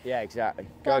different. Yeah, exactly.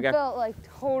 Go again. That felt like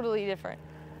totally different.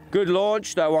 Good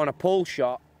launch, though, on a pull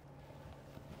shot.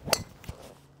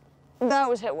 That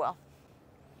was hit well.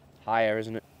 Higher,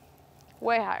 isn't it?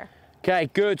 Way higher.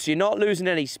 Okay, good. So you're not losing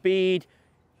any speed,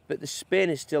 but the spin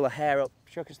is still a hair up.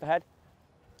 Shook us the head.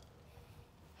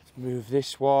 Let's move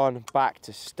this one back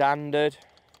to standard.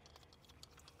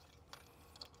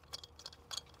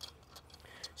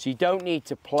 So you don't need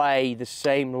to play the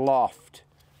same loft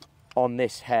on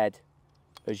this head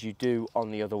as you do on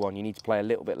the other one. You need to play a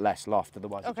little bit less loft,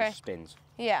 otherwise it just spins.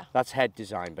 Yeah. That's head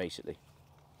design, basically.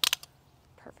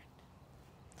 Perfect.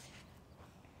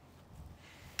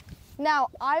 Now,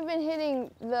 I've been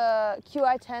hitting the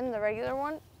Qi10, the regular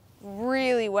one,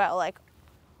 really well, like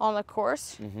on the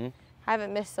course. Mm-hmm. I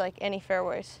haven't missed like any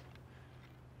fairways.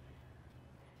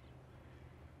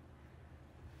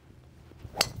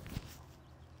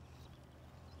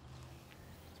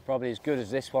 Probably as good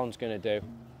as this one's going to do.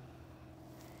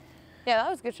 Yeah, that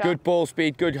was a good shot. Good ball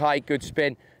speed, good height, good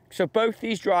spin. So both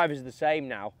these drivers are the same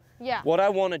now. Yeah. What I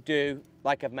want to do,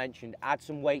 like I've mentioned, add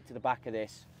some weight to the back of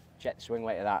this. Check the swing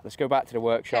weight of that. Let's go back to the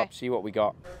workshop, see what we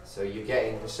got. So you're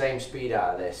getting the same speed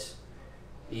out of this,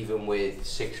 even with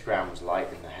 6 grams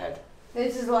light in the head.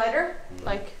 This is lighter,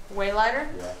 like way lighter.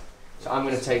 Yeah. So I'm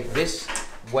going to take this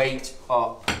weight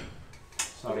up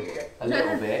a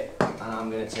little bit, and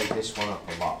I'm going to take this one up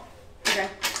a lot. Okay.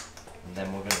 And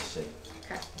then we're going to see.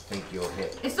 Okay. I think you'll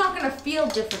hit. It's not going to feel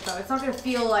different though. It's not going to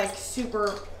feel like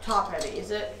super top heavy, is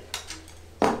it?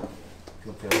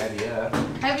 It'll feel heavier.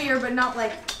 Heavier, but not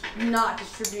like not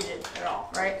distributed at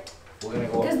all, right? We're going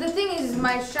to go. Because the thing is,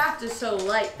 my shaft is so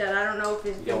light that I don't know if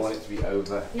it's. You don't want it to be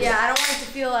over. Yeah, I don't want it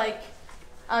to feel like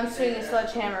I'm swinging a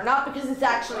sledgehammer. Not because it's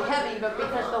actually heavy, but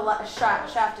because the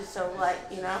shaft is so light,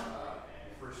 you know?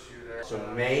 So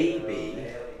maybe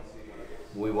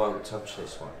we won't touch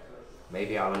this one.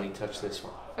 Maybe I'll only touch this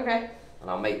one. Okay. And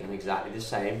I'll make them exactly the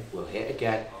same. We'll hit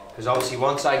again. Because obviously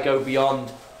once I go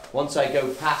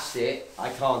past it, I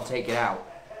can't take it out.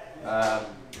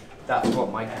 That's what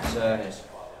my concern is.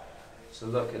 So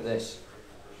look at this.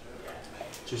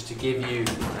 Just to give you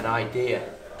an idea.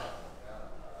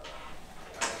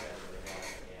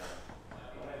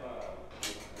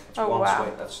 Oh, wow.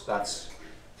 Swing. That's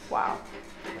wow.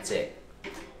 That's it.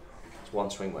 It's one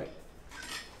swing weight.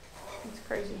 It's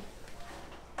crazy.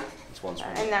 It's one swing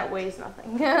weight. And that weighs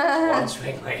nothing. One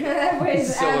swing weight. That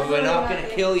weighs so we're not going to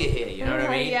kill you here, you know what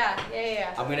I mean?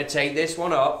 Yeah. I'm going to take this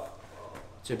one up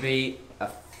to be a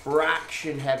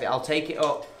fraction heavy. I'll take it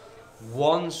up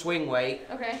one swing weight.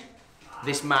 Okay.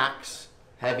 This Max.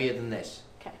 heavier than this.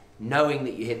 Okay. Knowing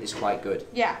that you hit this quite good.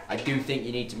 Yeah. I do think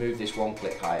you need to move this 1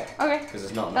 click higher. Okay. Because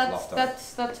there's not enough loft on it.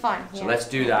 That's fine. So let's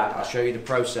do that. I'll show you the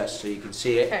process so you can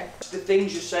see it. Okay. The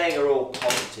things you're saying are all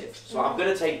positive. So I'm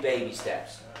going to take baby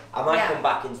steps. I might come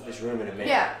back into this room in a minute.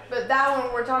 Yeah, but that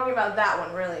one, we're talking about that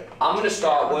one, really. I'm going to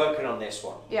start working on this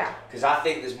one. Yeah. Because I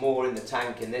think there's more in the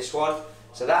tank in this one.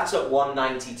 So that's at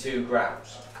 192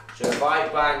 grams. So if I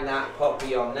bang that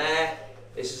puppy on there,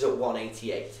 this is at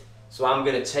 188. So I'm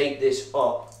going to take this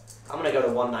up. I'm going to go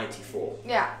to 194.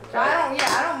 Yeah. Okay.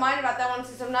 I don't mind about that one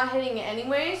since I'm not hitting it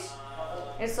anyways.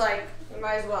 It's like, you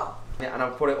might as well. Yeah, and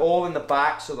I'll put it all in the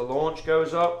back so the launch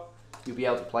goes up. You'll be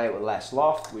able to play it with less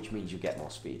loft, which means you get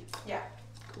more speed. Yeah.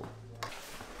 Cool.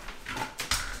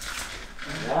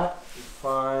 Yeah,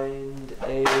 find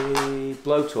a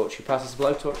blowtorch. You pass us a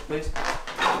blowtorch, please.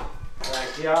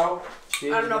 Thank you.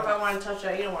 I don't know if I want to touch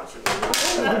that. You don't want to.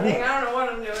 Nothing. I don't know what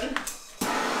I'm doing.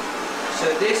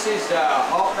 So this is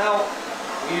hot melt.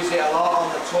 We use it a lot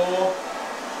on the tour.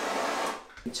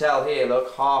 You can tell here,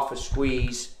 look, half a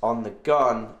squeeze on the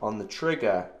gun, on the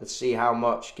trigger. Let's see how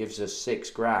much gives us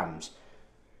 6 grams.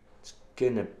 It's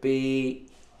gonna be,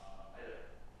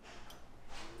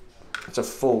 it's a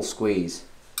full squeeze.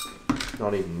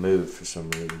 Not even moved for some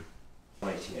reason.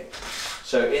 188.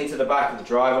 So into the back of the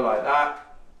driver like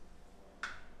that.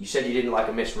 You said you didn't like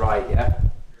a miss right, yeah?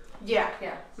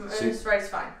 Yeah. Miss right's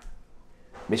fine.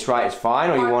 Miss right is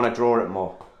fine, or you want to draw it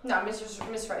more? No,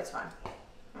 miss right's fine.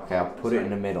 Okay, I'll put it in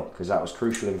the middle because that was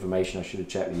crucial information I should have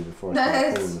checked with you before I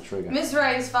started pulling the trigger. Miss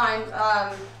right is fine.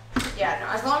 Yeah, no,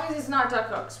 as long as it's not duck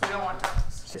hooks, we don't want duck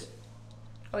hooks.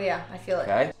 Oh yeah, I feel it.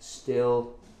 Okay,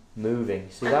 still moving.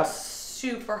 See that?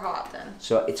 Super hot then.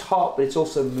 So it's hot, but it's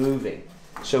also moving.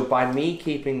 So by me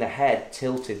keeping the head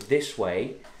tilted this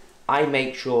way, I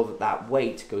make sure that that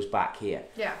weight goes back here.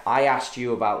 Yeah. I asked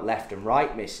you about left and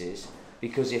right misses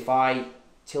because if I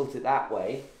tilt it that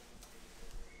way,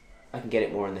 I can get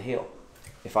it more in the heel.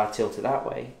 If I tilt it that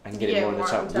way, I can get it more in the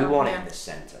top. We want it in the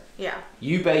center. Yeah.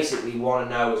 You basically want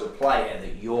to know as a player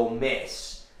that your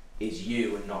miss is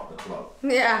you and not the club.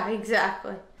 Yeah,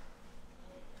 exactly.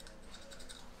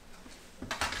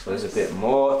 So there's a bit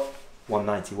more.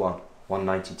 191,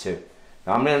 192.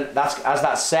 Now I'm gonna, as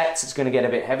that sets, it's gonna get a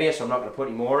bit heavier, so I'm not gonna put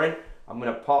any more in. I'm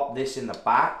gonna pop this in the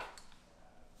back.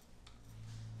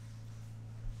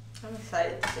 I'm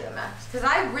excited to play the max because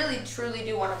I really truly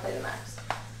do want to play the max.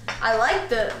 I like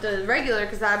the regular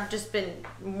because I've just been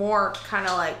more kind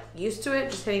of like used to it,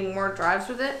 just hitting more drives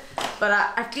with it. But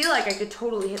I feel like I could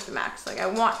totally hit the max. Like I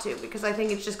want to because I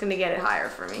think it's just going to get it higher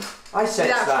for me. I sense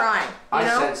without that. trying. You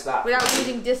know? Sense that. Without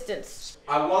losing distance.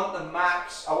 I want the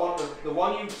max. I want the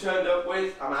one you turned up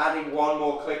with. I'm adding one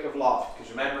more click of loft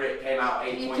because remember it came out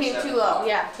 8.7. You came too low.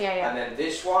 Yeah. And then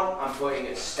this one I'm putting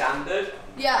it standard.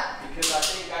 Yeah. Because I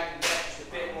think I can get just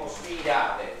a bit more speed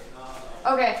out of it.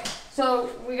 Okay. So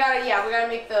we gotta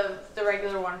make the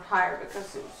regular one higher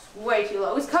because it's way too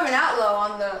low. It's coming out low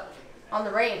on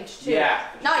the range too. Yeah.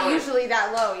 Not usually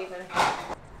that low even.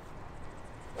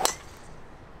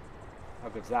 How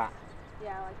good's that?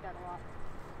 Yeah, I like that a lot.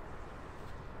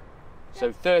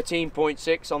 So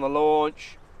 13.6 on the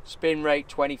launch, spin rate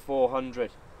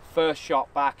 2400. First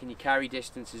shot back and your carry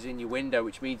distance is in your window,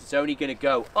 which means it's only going to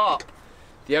go up.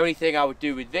 The only thing I would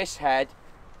do with this head,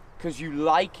 because you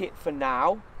like it for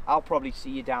now, I'll probably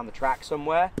see you down the track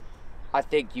somewhere. I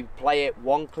think you play it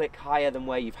one click higher than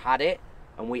where you've had it,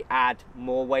 and we add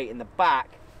more weight in the back.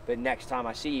 But next time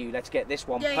I see you, let's get this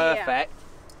one perfect.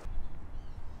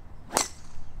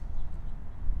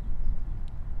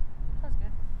 Sounds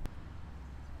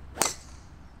good.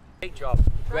 Great job.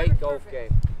 Great golf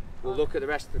game. We'll look at the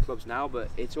rest of the clubs now, but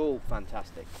it's all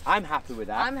fantastic. I'm happy with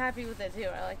that. I'm happy with it too.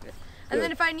 I like this. And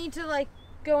then if I need to like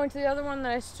go into the other one,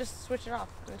 then I just switch it off.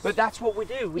 But that's what we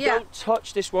do. We don't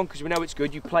touch this one because we know it's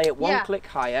good. You play it one click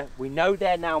higher. We know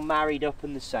they're now married up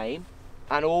and the same.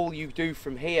 And all you do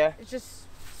from here is just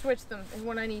switch them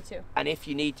when I need to. And if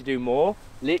you need to do more,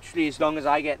 literally as long as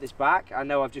I get this back, I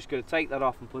know I've just got to take that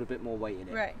off and put a bit more weight in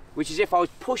it. Right. Which is if I was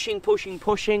pushing,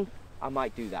 I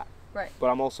might do that. Right. But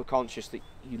I'm also conscious that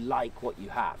you like what you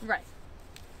have. Right.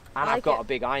 And I've got a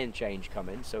big iron change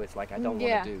coming, so it's like I don't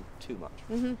want to do too much.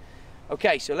 Mm-hmm.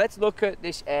 Okay, so let's look at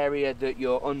this area that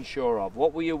you're unsure of.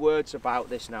 What were your words about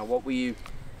this now? What were you,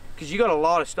 because you got a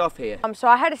lot of stuff here. So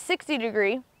I had a 60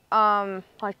 degree,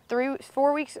 like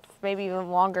 4 weeks, maybe even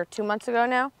longer, 2 months ago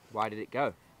now. Why did it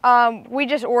go? We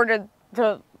just ordered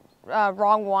the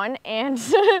wrong one, and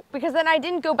because then I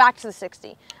didn't go back to the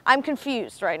 60. I'm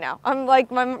confused right now. I'm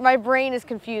like, my brain is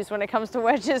confused when it comes to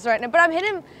wedges right now. But I'm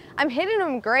hitting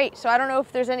them great, so I don't know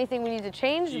if there's anything we need to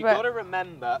change. So you've got to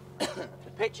remember,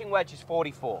 the pitching wedge is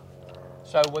 44.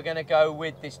 So we're going to go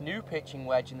with this new pitching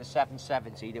wedge in the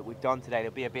 770 that we've done today.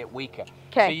 It'll be a bit weaker.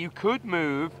 Okay. So you could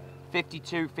move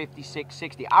 52, 56,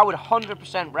 60. I would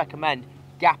 100% recommend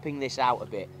gapping this out a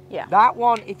bit. Yeah. That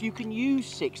one, if you can use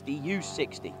 60, use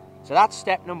 60. So that's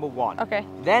step number one. Okay.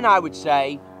 Then I would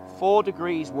say 4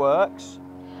 degrees works.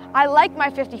 I like my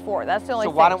 54. That's the only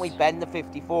thing. So why don't we bend the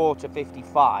 54 to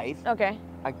 55? Okay.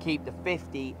 And keep the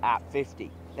 50 at 50.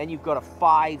 Then you've got a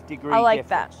 5 degree I like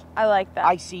difference. that. I like that.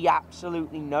 I see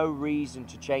absolutely no reason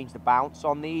to change the bounce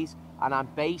on these, and I'm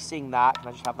basing that, can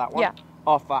I just have that one? Yeah.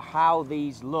 Off of how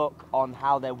these look on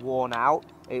how they're worn out.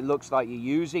 It looks like you're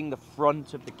using the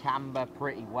front of the camber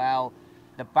pretty well.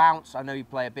 The bounce, I know you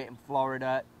play a bit in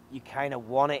Florida, you kind of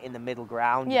want it in the middle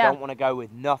ground. Yeah. You don't want to go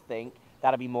with nothing.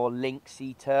 That'll be more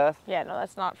linksy turf. Yeah, no,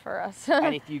 that's not for us.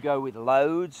 And if you go with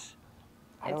loads,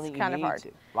 I don't It's think kind you of need hard.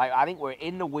 to. Like, I think we're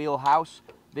in the wheelhouse.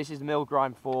 This is mill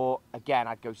grind 4. Again,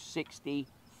 I'd go 60,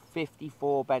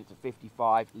 54, bent to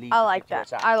 55. Leave I like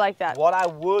that. I like that. What I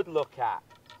would look at,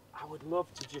 I would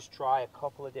love to just try a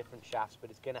couple of different shafts, but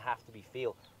it's going to have to be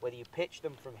feel. Whether you pitch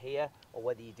them from here or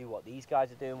whether you do what these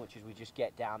guys are doing, which is we just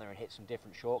get down there and hit some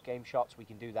different short game shots, we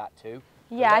can do that too.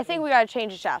 Yeah, I think we got to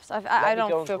change the shafts. I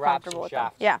don't feel comfortable with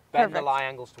them. Yeah, Bend perfect. the lie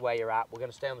angles to where you're at. We're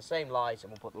going to stay on the same lies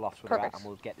and we'll put the lofts where they're at Perfect. and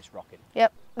we'll get this rocking.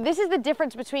 Yep. This is the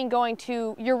difference between going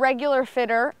to your regular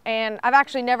fitter, and I've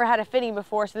actually never had a fitting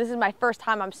before, so this is my first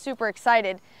time. I'm super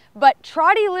excited. But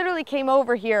Trottie literally came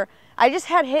over here. I just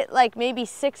had hit like maybe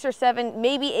 6 or 7,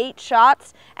 maybe 8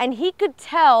 shots, and he could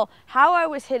tell how I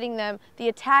was hitting them, the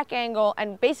attack angle,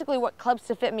 and basically what clubs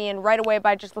to fit me in right away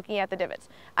by just looking at the divots.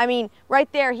 I mean,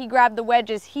 right there, he grabbed the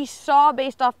wedges. He saw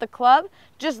based off the club,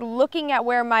 just looking at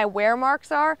where my wear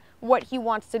marks are, what he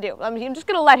wants to do. I mean, I'm just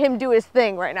gonna let him do his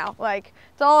thing right now. Like,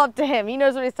 it's all up to him. He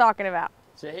knows what he's talking about.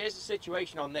 So here's the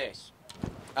situation on this.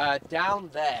 Down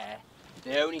there,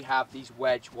 they only have these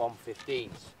wedge 115s.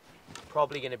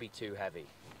 Probably going to be too heavy.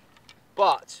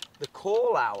 But the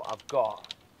call out I've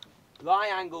got,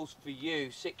 lie angles for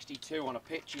you, 62 on a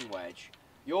pitching wedge.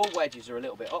 Your wedges are a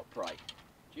little bit upright.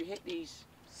 Do you hit these?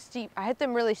 Steep. I hit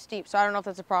them really steep, so I don't know if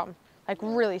that's a problem. Like,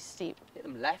 really steep. Hit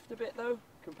them left a bit though,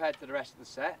 compared to the rest of the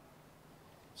set.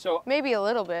 So maybe a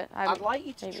little bit. I'd like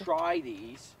you to try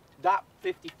these. That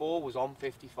 54 was on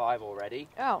 55 already.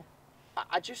 Oh.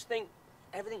 I just think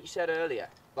everything you said earlier,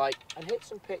 like, and hit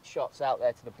some pitch shots out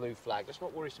there to the blue flag. Let's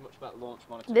not worry so much about the launch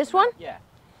monitor. This one? Yeah.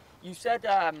 You said,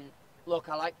 look,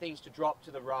 I like things to drop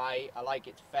to the right. I like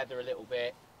it to feather a little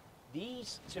bit.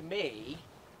 These, to me,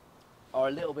 are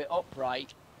a little bit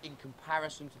upright in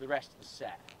comparison to the rest of the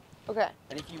set. Okay.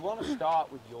 And if you want to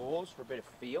start with yours for a bit of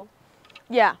feel,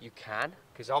 yeah, you can,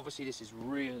 because obviously this is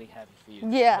really heavy for you.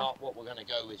 Yeah. It's not what we're going to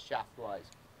go with shaft-wise.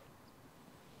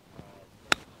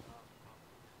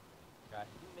 Okay.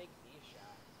 Who makes these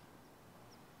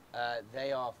shafts?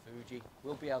 They are Fuji.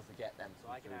 We'll be able to get them.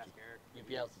 So I can ask Eric. You'll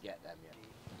be able to get them, yeah.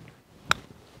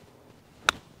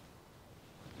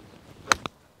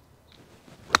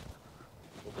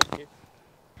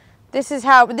 This is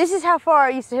how far I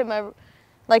used to hit my,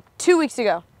 like 2 weeks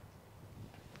ago.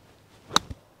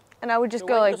 And I would just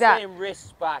go like that. When you're saying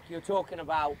wrists back, you're talking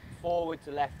about forward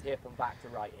to left hip and back to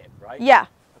right hip, right? Yeah.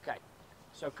 Okay.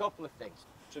 So a couple of things.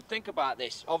 So think about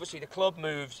this. Obviously the club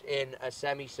moves in a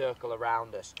semicircle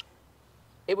around us.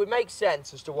 It would make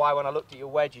sense as to why when I looked at your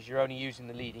wedges, you're only using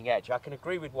the leading edge. I can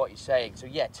agree with what you're saying. So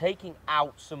yeah, taking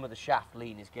out some of the shaft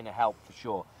lean is going to help for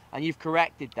sure. And you've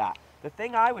corrected that. The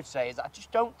thing I would say is I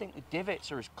just don't think the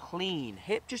divots are as clean.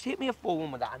 Just hit me a full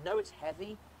one with that. I know it's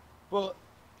heavy, but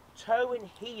toe and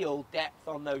heel depth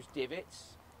on those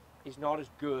divots is not as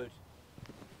good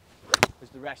as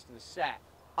the rest of the set.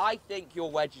 I think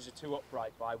your wedges are too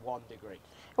upright by 1 degree.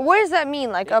 What does that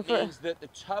mean? Like it means that the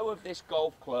toe of this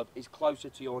golf club is closer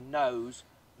to your nose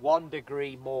 1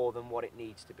 degree more than what it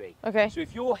needs to be. Okay. So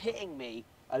if you're hitting me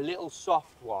a little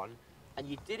soft one and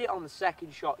you did it on the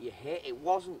second shot you hit, it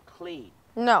wasn't clean.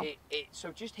 No.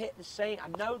 So just hit the same. I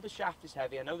know the shaft is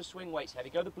heavy. I know the swing weight's heavy.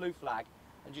 Go the blue flag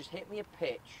and just hit me a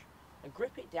pitch and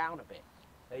grip it down a bit.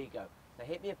 There you go. Now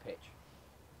hit me a pitch.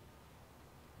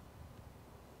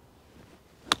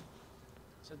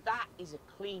 So that is a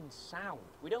clean sound.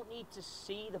 We don't need to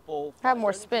see the ball. Have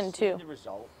more spin too. The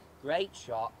result. Great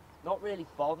shot. Not really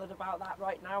bothered about that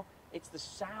right now. It's the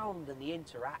sound and the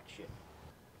interaction.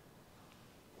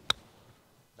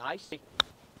 Nice.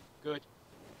 Good.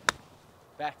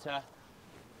 Better.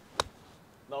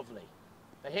 Lovely.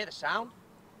 They hear the sound?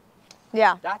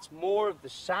 Yeah. That's more of the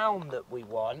sound that we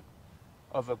want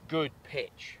of a good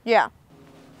pitch. Yeah.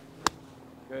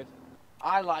 Good.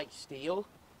 I like steel.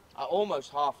 I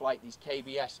almost half like these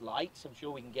KBS lights. I'm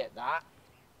sure we can get that.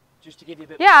 Just to give you a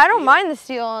bit Yeah, more I don't feel. mind the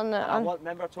steel on the...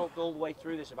 Remember I talked all the way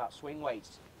through this about swing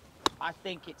weights. I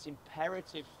think it's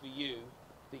imperative for you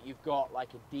that you've got like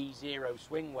a D0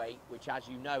 swing weight, which as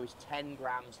you know is 10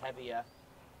 grams heavier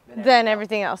than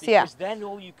everything else. Yeah. Because then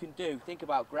all you can do, think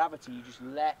about gravity, you just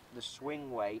let the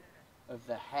swing weight of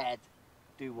the head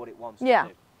do what it wants to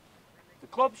do. The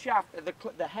club shaft,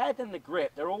 the head and the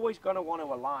grip, they're always going to want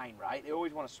to align, right? They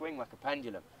always want to swing like a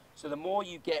pendulum. So the more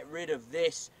you get rid of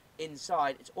this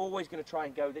inside, it's always going to try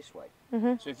and go this way.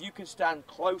 So if you can stand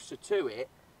closer to it,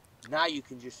 now you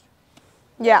can just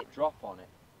let it drop on it.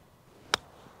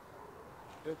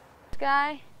 Good. This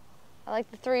guy, I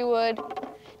like the 3-wood.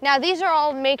 Now these are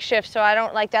all makeshift, so I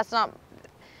don't like, that's not,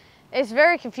 it's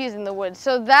very confusing, the wood.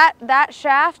 So that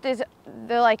shaft is,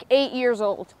 they're like 8 years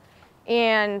old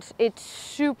and it's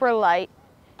super light.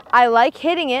 I like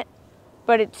hitting it,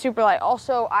 but it's super light.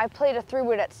 Also, I played a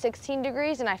 3-wood at 16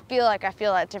 degrees and I feel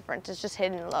that difference. It's just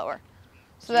hidden lower.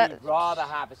 So you'd rather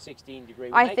have a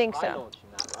 16-degree. I think so. Launching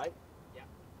that, right? Yeah.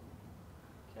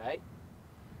 Okay.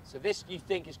 So this you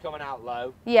think is coming out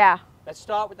low? Yeah. Let's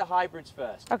start with the hybrids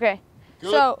first. Okay. Good,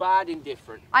 so, bad,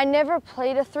 indifferent. I never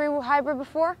played a 3-wood hybrid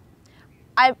before.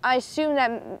 I assume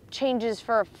that changes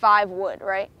for 5-wood,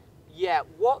 right? Yeah.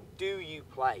 What do you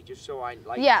play? Just so I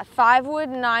like. Yeah, 5-wood,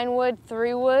 9-wood,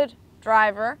 3-wood,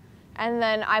 driver, and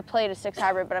then I played a 6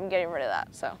 hybrid, but I'm getting rid of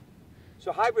that.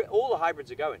 So hybrid, all the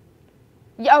hybrids are going.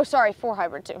 Yeah. Oh, sorry, 4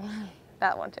 hybrid too.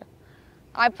 That one too.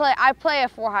 I play a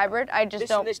 4 hybrid. I just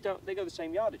don't. And this don't. They go the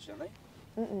same yardage, don't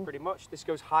they? Pretty much. This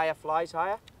goes higher, flies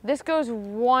higher. This goes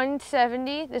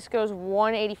 170. This goes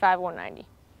 185, 190.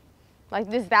 Like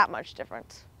there's that much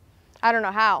difference. I don't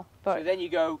know how, but. So then you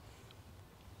go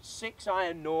 6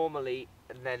 iron normally,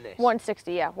 and then this.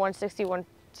 160, yeah, 160,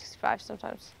 165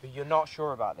 sometimes. But you're not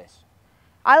sure about this.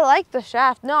 I like the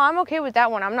shaft. No, I'm okay with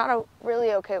that one. I'm not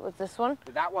really okay with this one.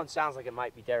 But that one sounds like it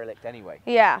might be derelict anyway.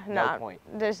 Yeah, no point.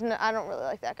 I don't really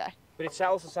like that guy. But it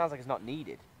also sounds like it's not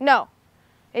needed. No,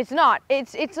 it's not.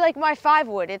 It's like my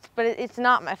 5-wood. But it's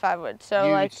not my 5-wood. So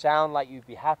you like. Sound like you'd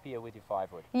be happier with your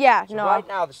 5-wood. Yeah, so no. Right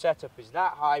now the setup is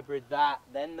that hybrid,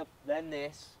 then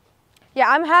this. Yeah,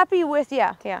 I'm happy with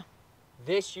yeah.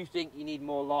 This you think you need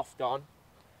more loft on.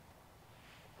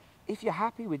 If you're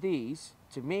happy with these,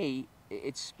 to me,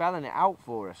 it's spelling it out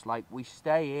for us. Like we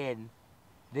stay in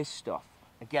this stuff.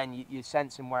 Again, you're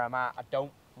sensing where I'm at. I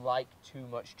don't like too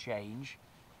much change.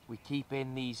 We keep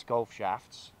in these golf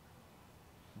shafts.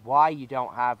 Why you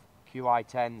don't have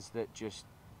Qi10s that just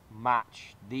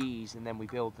match these and then we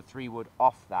build the 3-wood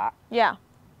off that. Yeah.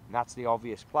 And that's the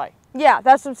obvious play. Yeah,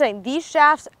 that's what I'm saying. These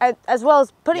shafts, as well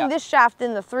as putting this shaft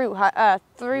in the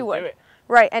 3-wood.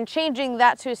 Right, and changing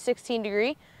that to a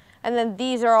 16-degree. And then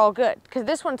these are all good, because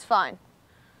this one's fine.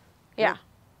 Yeah.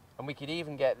 And we could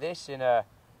even get this in a,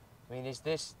 I mean, is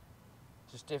this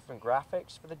just different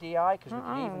graphics for the DI? Because we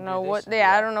can even do this.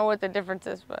 Yeah, I don't know what the difference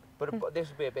is, but. But this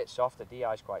would be a bit softer.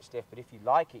 DI is quite stiff, but if you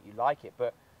like it, you like it.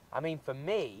 But, I mean, for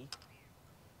me,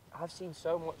 I've seen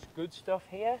so much good stuff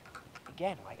here.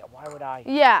 Again, like, why would I?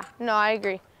 Yeah, no, I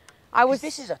agree.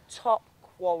 This is a top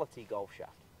quality golf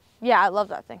shaft. Yeah, I love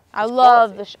that thing. I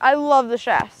love the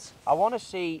shafts. I want to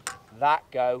see that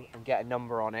go and get a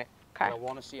number on it. Okay. And I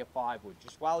want to see a 5-wood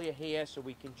just while you're here so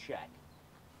we can check.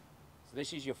 So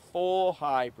this is your 4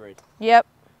 hybrid. Yep.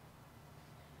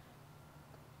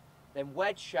 Then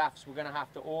wedge shafts, we're going to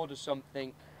have to order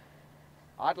something.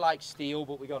 I'd like steel,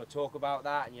 but we're going to talk about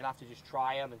that, and you'll have to just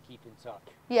try them and keep in touch.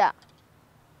 Yeah.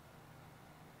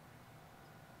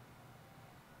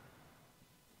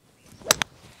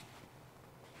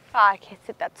 I can't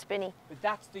hit that spinny. But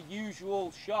that's the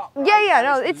usual shot, right? Yeah,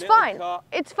 no, it's fine. Cut.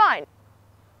 It's fine.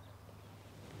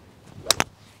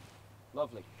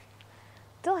 Lovely.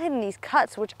 Still hitting these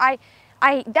cuts, which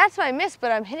that's what I miss,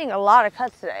 but I'm hitting a lot of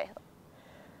cuts today.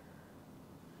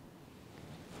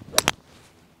 Nothing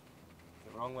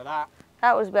wrong with that.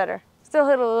 That was better. Still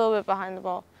hit a little bit behind the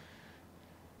ball.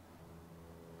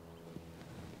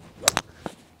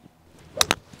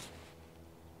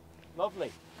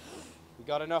 Lovely. We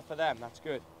got enough of them, that's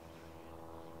good.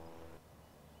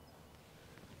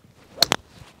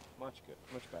 Much good,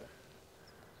 much better.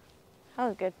 That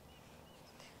was good.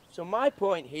 So my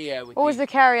point here with what was the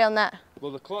carry on that?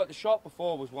 Well, the shot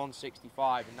before was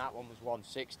 165 and that one was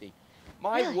 160.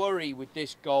 My worry with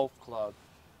this golf club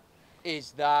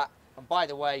is that, and by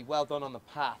the way, well done on the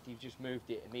path, you've just moved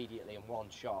it immediately in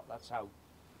one shot. That's how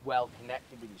well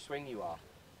connected with your swing you are.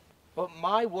 But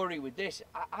my worry with this,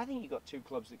 I think you've got two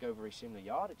clubs that go very similar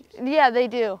yardages. Yeah, they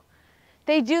do.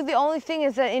 They do. The only thing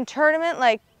is that in tournament,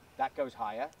 like... That goes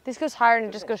higher. This goes higher and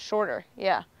it just goes shorter.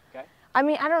 Yeah. Okay. I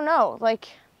mean, I don't know. Like,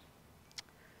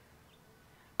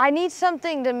 I need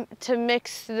something to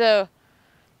mix the,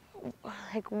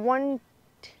 like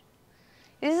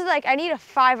this is like, I need a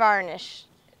 5-iron-ish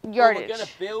yardage. Well, we're going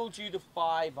to build you the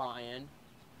 5-iron.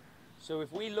 So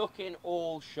if we look in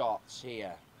all shots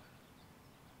here,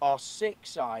 our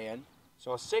 6-iron,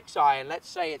 so our 6-iron, let's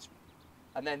say it's,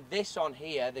 and then this on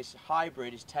here, this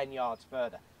hybrid is 10 yards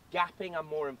further. Gapping I'm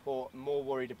more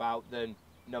worried about than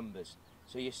numbers.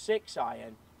 So your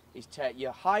 6-iron is,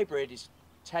 your hybrid is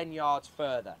 10 yards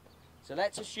further. So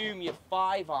let's assume your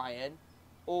 5-iron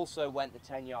also went the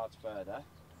 10 yards further.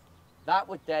 That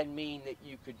would then mean that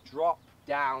you could drop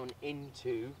down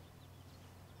into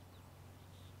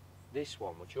this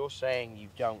one, which you're saying you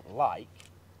don't like.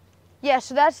 Yeah,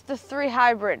 so that's the 3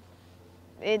 hybrid.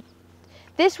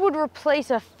 This would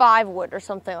replace a 5 wood or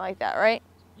something like that, right?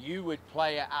 You would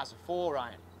play it as a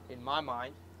 4-iron, in my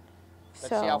mind. Let's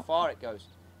see how far it goes.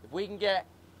 If we can get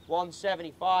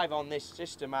 175 on this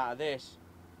system out of this.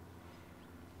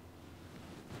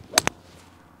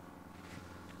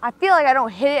 I feel like I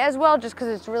don't hit it as well just because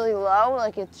it's really low.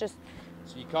 Like it's just...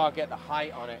 So you can't get the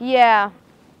height on it. Yeah.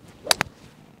 Well,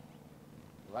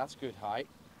 that's good height.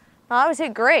 I always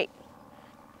hit great.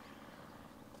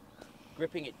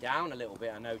 Gripping it down a little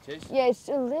bit, I noticed. Yeah, it's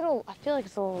a little, I feel like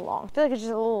it's a little long. I feel like it's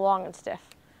just a little long and stiff.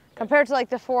 Okay. Compared to like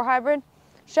the 4 hybrid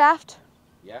shaft.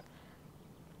 Yeah.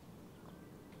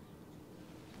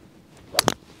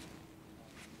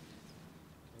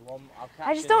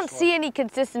 I just don't see any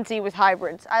consistency with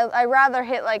hybrids. I rather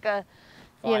hit like a,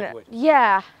 you know, wood.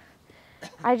 Yeah.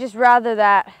 I just rather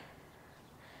that.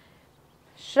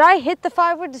 Should I hit the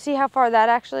 5 wood to see how far that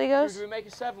actually goes? Should we make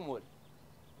a 7 wood?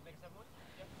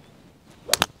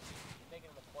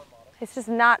 It's just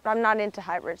not, I'm not into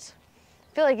hybrids.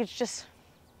 I feel like it's just...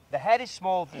 The head is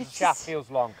small, the shaft feels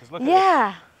long. Because look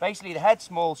at this. Basically, the head's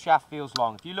small, shaft feels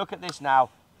long. If you look at this now,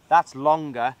 that's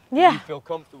longer. Yeah. You feel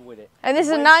comfortable with it. And this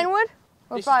is a 9 wood?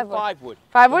 Or this 5 is wood? 5 wood.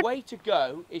 5 wood? The way to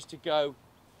go is to go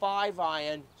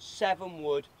 5-iron, 7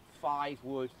 wood, 5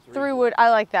 wood, 3 wood.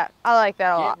 I like that. I like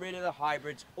that a lot. Get rid of the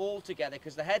hybrids altogether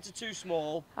because the heads are too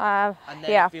small and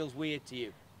then it feels weird to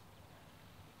you.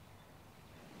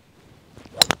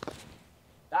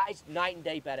 That is night and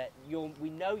day better. We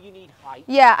know you need height.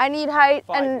 Yeah, I need height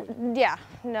 5 and wood. yeah,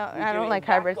 no, I don't like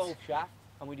hybrids. Golf shaft,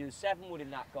 and we do the 7 wood in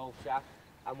that golf shaft,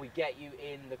 and we get you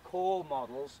in the core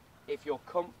models. If you're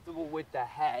comfortable with the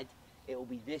head, it will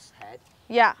be this head.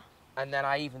 Yeah. And then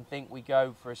I even think we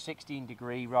go for a 16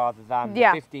 degree rather than the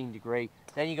 15 degree.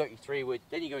 Then you got your 3 wood,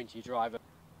 then you go into your driver.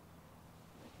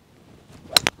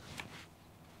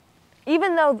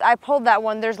 Even though I pulled that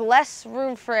one, there's less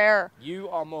room for error. You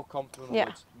are more comfortable in the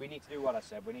woods. We need to do what I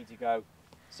said. We need to go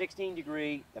 16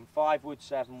 degree, then 5 wood,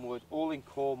 7 wood, all in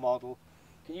core model.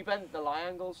 Can you bend the lie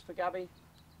angles for Gabby?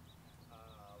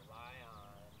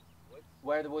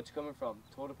 Where are the woods coming from?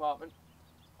 Tour department?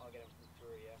 I'll get them from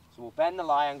tour, yeah. So we'll bend the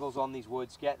lie angles on these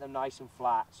woods, get them nice and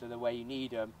flat so that where you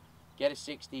need them, get a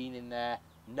 16 in there,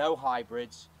 no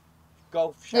hybrids,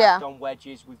 golf shaft on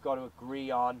wedges, we've got to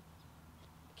agree on.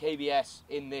 KBS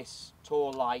in this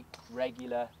tour light,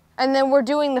 regular. And then we're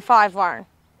doing the 5-iron.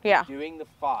 Yeah. Doing the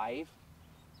 5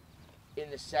 in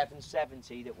the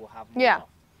 770 that will have more off.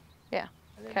 Yeah.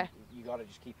 And then you got to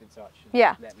just keep in touch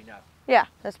and let me know. Yeah,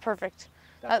 that's perfect.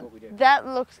 That's what we do. That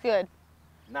looks good.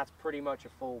 And that's pretty much a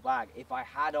full bag. If I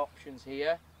had options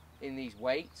here in these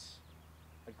weights,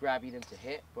 I'd grab you them to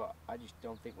hit, but I just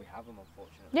don't think we have them,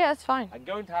 unfortunately. Yeah, that's fine. I'm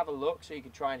going to have a look so you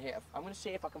can try and hit. I'm going to see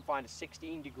if I can find a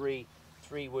 16 degree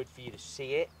 3 wood for you to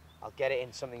see it. I'll get it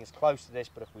in something as close to this,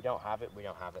 but if we don't have it, we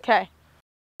don't have it. Okay.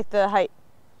 The height.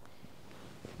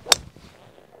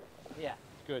 Yeah,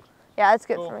 good. Yeah, that's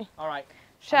good for me. All right.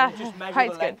 Shaft just measure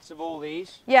height's the lengths of all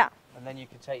these. Yeah. And then you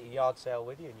can take your yard sale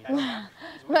with you. And you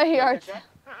My yard sale.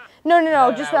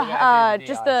 No, just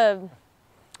the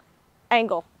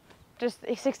angle. Just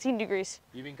 16 degrees.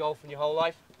 You've been golfing your whole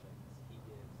life?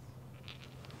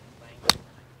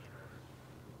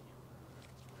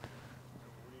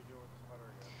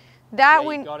 You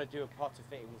got to do a putter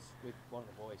fitting with one of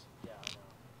the boys. Yeah, I know.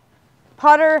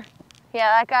 Putter.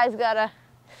 Yeah, that guy's got a...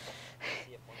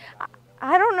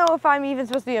 I don't know if I'm even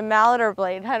supposed to be a mallet or a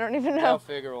blade. I don't even know. I'll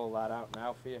figure all that out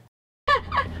now for you.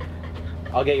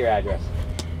 I'll get your address.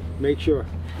 Make sure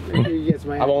he gets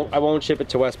my address. I won't ship it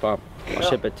to West Palm. I'll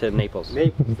ship it to Naples.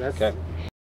 Naples, that's okay.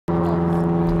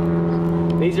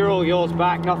 These are all yours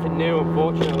back, nothing new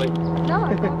unfortunately. No,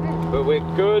 it's all good. But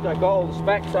we're good, I got all the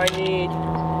specs I need.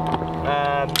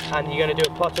 And you're going to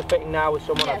do a putter fitting now with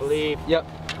someone, I believe. Yep.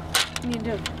 You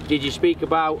do. Did you speak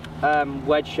about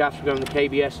wedge shafts? We're going to the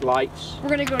KBS lights. We're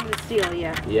going to go to the steel,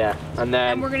 yeah. Yeah, and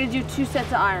then... And we're going to do 2 sets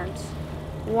of irons.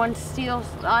 1 steel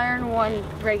iron, 1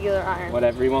 regular iron.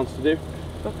 Whatever he wants to do.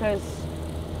 Because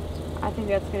I think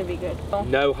that's going to be good.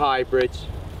 No hybrids.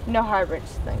 No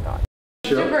hybrids, thank God.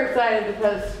 I'm super excited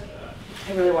because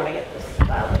I really want to get this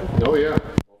dialed in. Oh yeah.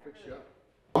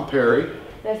 I'm Perry.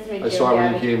 Nice to meet you. I saw when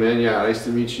you Gabby. came in. Yeah, nice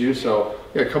to meet you. So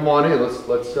yeah, come on in. Let's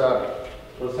have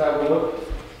a look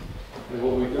at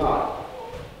what we got.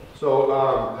 So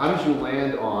how did you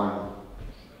land on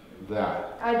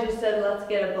that? I just said let's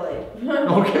get a blade.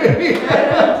 Okay. I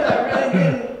really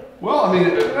didn't. Well, I mean,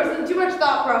 There wasn't too much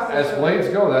thought process. as blades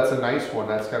go, that's a nice one.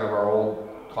 That's kind of our old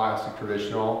classic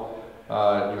traditional,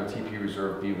 TP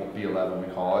Reserve B11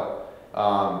 we call it.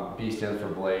 B stands for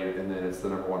blade, and then it's the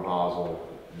 #1 nozzle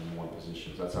in one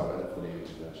position. So that's the naming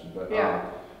convention. But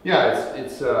yeah,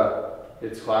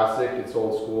 it's classic. It's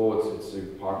old school. It's a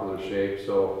popular shape.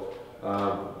 So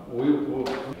you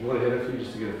want to hit a few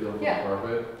just to get a feel for the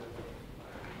carpet.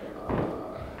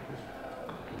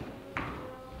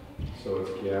 So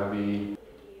it's Gabby.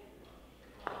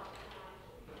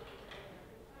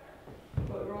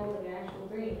 But it rolls like an actual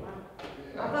green. Wow.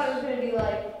 I thought it was going to be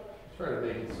like... Try to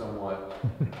make it somewhat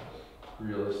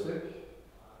realistic.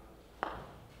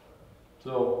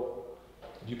 So,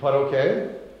 do you putt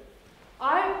okay?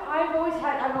 I've always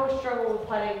struggled with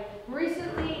putting.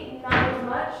 Recently, not as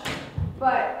much,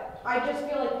 but I just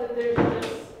feel like that there's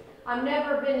just, I've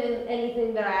never been in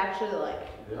anything that I actually like.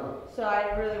 Yeah. So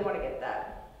I really want to get that.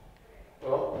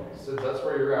 Well, since that's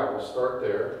where you're at, we'll start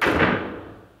there.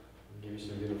 Give you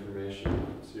some good information.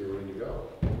 See where we need to go.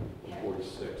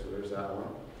 46, so there's that one.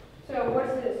 So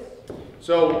what's this?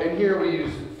 So in here we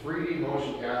use 3D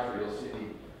motion capture. You'll see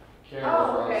the cameras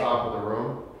on the top of the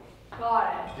room.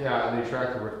 Got it. Yeah, and they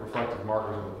track the reflective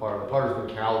markers of the putter. The putter's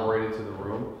been calibrated to the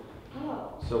room.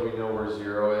 Oh. So we know where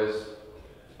 0 is.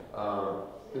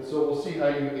 And so we'll see how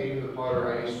you aim the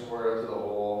putter, how you square it to the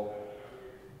hole,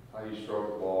 how you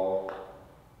stroke the ball.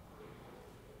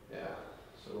 Yeah,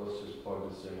 so let's just plug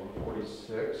this in,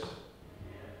 146.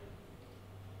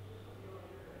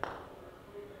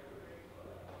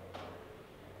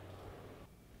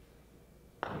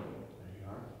 There you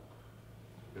are.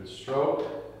 Good stroke.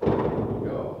 There we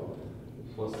go.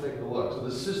 So let's take a look. So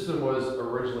the system was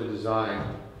originally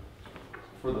designed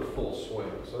for the full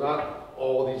swing. So not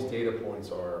all these data points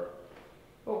are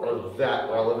that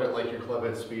relevant, like your club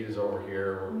head speed is over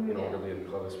here, or really in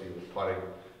club head speed with putting.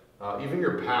 Even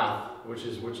your path, which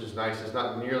is nice, is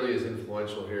not nearly as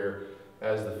influential here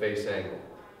as the face angle.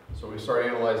 So we start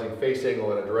analyzing face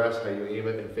angle at address, how you aim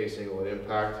it, and face angle at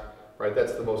impact. Right,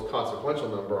 that's the most consequential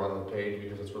number on the page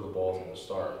because that's where the ball is going to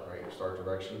start, right, your start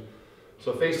direction.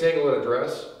 So face angle at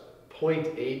address,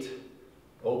 0.8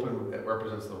 open, it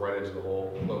represents the right edge of the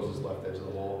hole, closes left edge of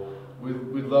the hole.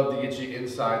 We'd love to get you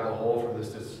inside the hole from this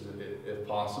distance if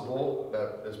possible.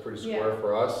 That is pretty square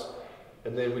for us.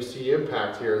 And then we see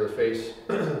impact here, the face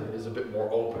is a bit more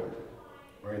open,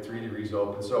 right, 3 degrees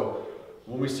open. So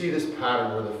when we see this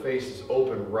pattern where the face is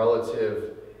open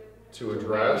relative to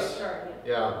address,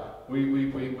 we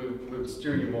would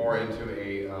steer you more into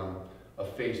a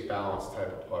face balance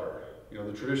type of putter. You know,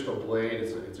 the traditional blade,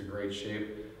 it's a great shape.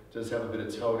 It does have a bit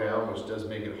of toe down, which does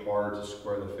make it harder to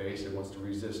square the face. It wants to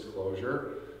resist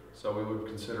closure. So we would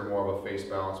consider more of a face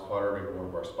balance putter, maybe one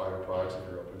of our Spider products if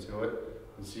you're open to it,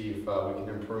 and see if we can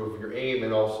improve your aim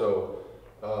and also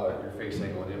your face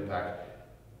angle and impact.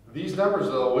 These numbers,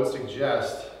 though, would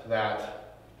suggest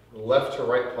that left to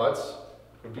right putts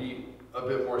would be a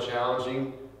bit more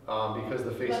challenging because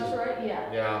the face is...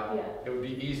 Yeah. It would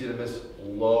be easy to miss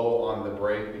low on the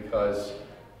break because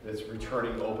it's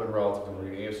returning open relative to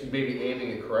where you aim. So you may be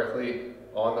aiming it correctly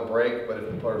on the break, but if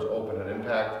the putter's open at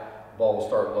impact, the ball will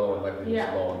start low and likely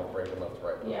just low on the break and left to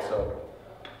right. So,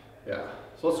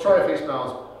 So let's try a face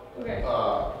balance. Okay.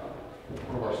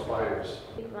 One of our spiders.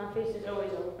 I think my face is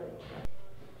always open.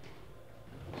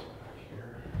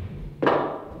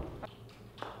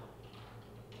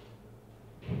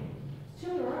 It's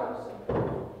 2 in a row, so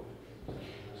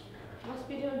must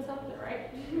be doing something right.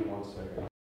 1 second.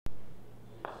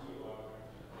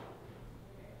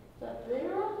 Is that 3 in a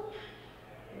row?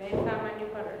 I may have found my new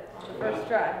putter on the first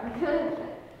try.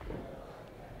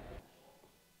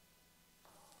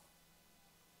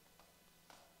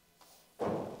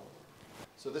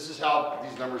 So this is how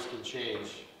these numbers can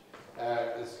change.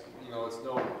 It's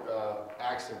no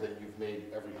accident that you've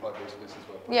made every putt basically since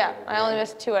what. Yeah, I only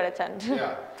missed 2 out of 10.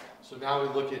 Yeah. So now we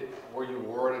look at where you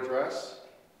were at address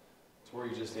to where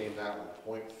you just aimed that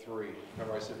one, 0.3.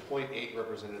 Remember I said 0.8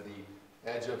 represented the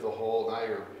edge of the hole. Now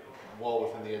you're well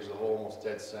within the edge of the hole, almost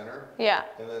dead center. Yeah.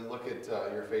 And then look at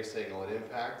your face angle at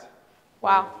impact.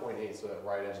 Wow. 0.8, so that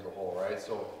right edge of the hole, right?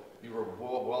 So you were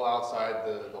well outside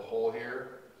the hole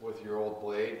here with your old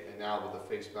blade, and now with the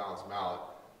face balance mallet,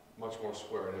 much more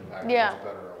square and impact, yeah. much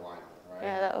better alignment, right?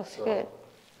 Yeah, that looks good.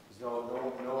 There's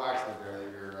no accident there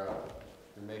that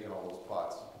you're making all those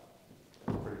putts.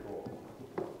 Pretty cool.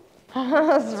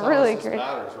 That's really great. It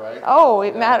matters, right? Oh,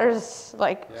 it matters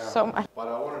like so much. But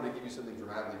I wanted to give you something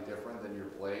dramatically different than your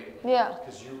blade. Yeah.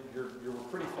 Because you're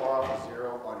pretty far off the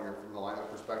zero on your from the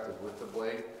alignment perspective with the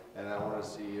blade, and I wanted to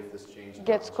see if this change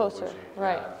gets closer,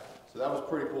 right? Yeah. So that was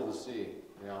pretty cool to see,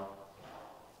 you know.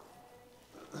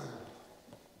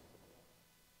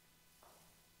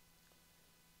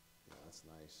 That's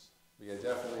nice. But yeah,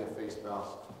 definitely a face bounce.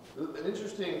 An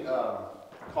interesting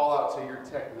call out to your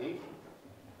technique.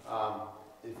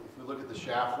 If we look at the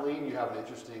shaft lean, you have an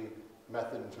interesting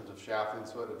method in terms of shaft lean.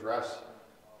 So at address,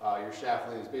 your shaft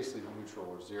lean is basically neutral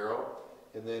or zero.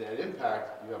 And then at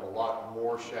impact, you have a lot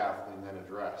more shaft lean than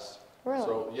address. Really?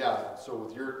 So yeah, so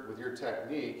with your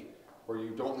technique, where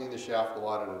you don't lean the shaft a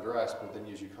lot at address, but then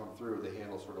as you come through, the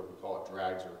handle sort of, we call it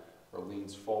drags or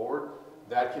leans forward.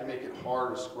 That can make it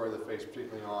hard to square the face,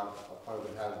 particularly on a putter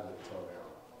that has a bit of toe down.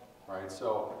 Right,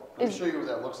 so let me show you what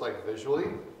that looks like visually.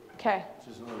 Okay.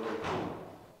 Which is another really cool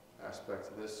aspect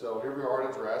to this. So here we are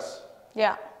at address.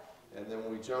 Yeah. And then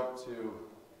when we jump to,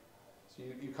 so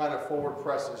you kind of forward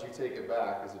press as you take it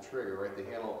back as a trigger, right? The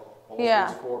handle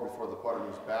almost moves forward before the putter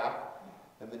moves back.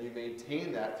 And then you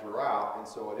maintain that throughout. And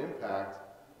so at impact,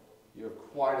 you have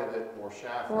quite a bit more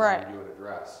shaft than you do at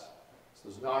address. So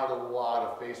there's not a lot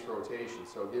of face rotation.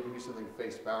 So giving you something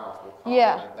face balance will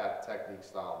complement that technique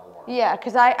style more. Yeah,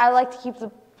 because I like to keep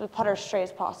the putter straight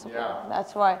as possible. Yeah.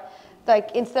 That's why,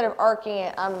 like, instead of arcing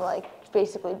it, I'm like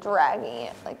basically dragging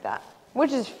it like that,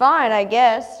 which is fine, I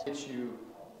guess. Get you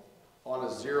on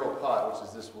a zero putt, which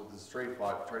is this with the straight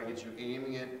putt, try to get you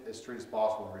aiming it as straight as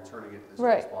possible and returning it as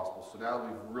straight as possible. So now that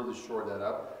we've really shored that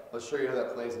up, let's show you how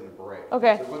that plays in the break.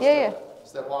 Okay. So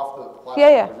step off the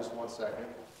platform for just 1 second.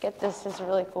 Get this. This is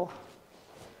really cool.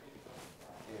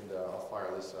 And I'll fire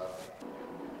this up.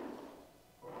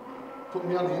 Put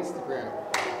me on the Instagram.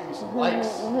 Give me some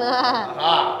likes.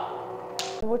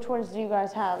 Which ones do you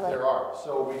guys have? There are.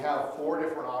 So we have 4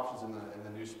 different options in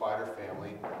the new Spider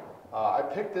family. I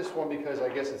picked this one because I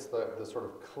guess it's the sort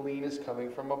of cleanest coming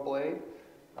from a blade.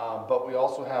 But we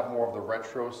also have more of the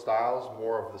retro styles,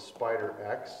 more of the Spider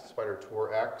X, Spider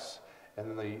Tour X, and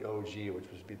then the OG, which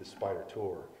would be the Spider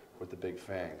Tour with the big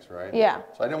fangs, right? Yeah.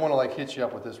 So I didn't want to like hit you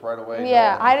up with this right away.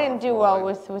 Yeah, I didn't do well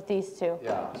with these two.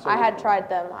 Yeah. So I had tried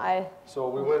them. So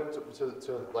we went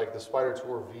to like the Spider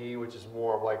Tour V, which is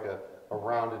more of like a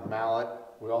rounded mallet.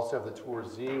 We also have the Tour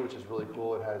Z, which is really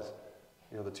cool. It has,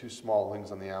 you know, the 2 small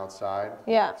lings on the outside.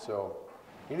 Yeah. So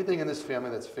anything in this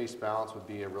family that's face balance would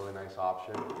be a really nice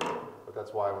option. But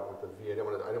that's why I went with the V. I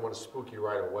didn't want to spook you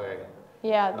right away.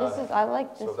 Yeah, I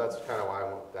like this. So that's kind of why I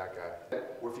went with that guy.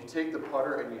 Or if you take the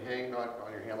putter and you hang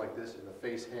on your hand like this and the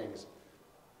face hangs,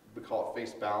 we call it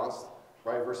face balanced,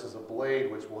 right? Versus a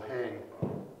blade, which will hang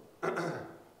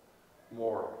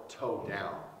more toe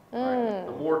down, right?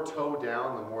 The more toe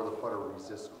down, the more the putter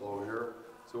resists closure.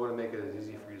 So we want to make it as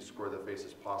easy for you to square the face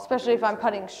as possible. Especially if I'm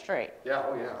putting straight. Yeah,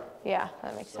 oh yeah. Yeah,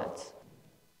 that makes sense.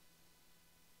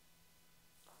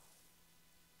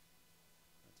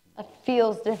 It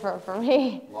feels different for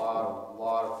me. A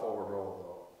lot of forward roll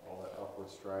though, all that upward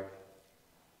strike.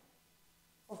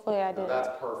 Hopefully I did. That's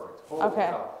perfect. Holy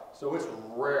cow. So it's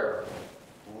rare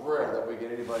that we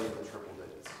get anybody in the triple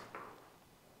digits.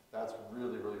 That's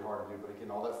really, really hard to do. But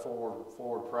again, all that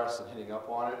forward press and hitting up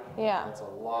on it, that's a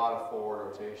lot of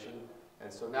forward rotation.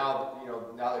 And so now,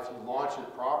 now if you launch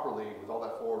it properly with all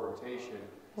that forward rotation,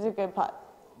 it's a good putt.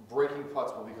 Breaking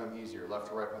putts will become easier, left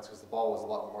to right putts, because the ball was a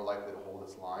lot more likely to hold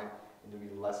its line and to be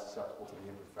less susceptible to the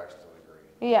imperfections of the green.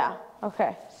 Yeah.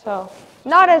 Okay. So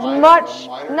not as much,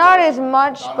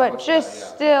 but just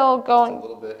still going. Just a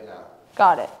little bit,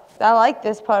 Got it. I like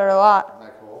this putter a lot. Isn't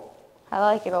that cool? I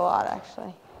like it a lot,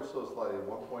 actually. So slightly,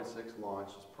 1.6 launch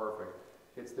is perfect.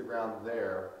 Hits the ground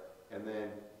there, and then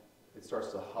it starts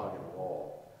to hug and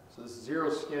roll. So this 0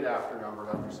 skid after number,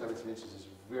 after 17 inches, is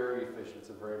very efficient. It's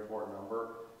a very important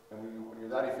number. And when you're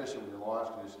that efficient with your launch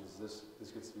conditions,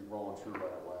 this gets to be rolling true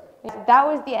right away. That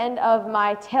was the end of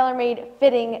my TaylorMade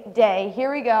fitting day.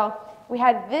 Here we go. We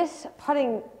had this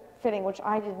putting fitting, which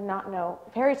I did not know.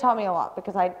 Perry taught me a lot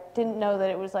because I didn't know that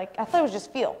it was like, I thought it was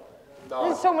just feel. No.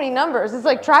 There's so many numbers. It's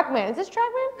like TrackMan. Is this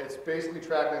TrackMan? It's basically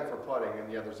TrackMan for putting,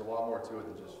 and yeah, there's a lot more to it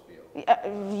than just feel.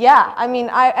 Yeah, I mean,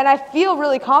 I feel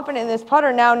really confident in this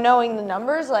putter now, knowing the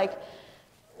numbers. Like,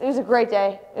 it was a great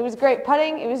day. It was great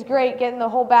putting. It was great getting the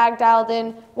whole bag dialed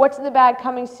in. What's in the bag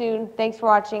coming soon. Thanks for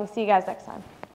watching. See you guys next time.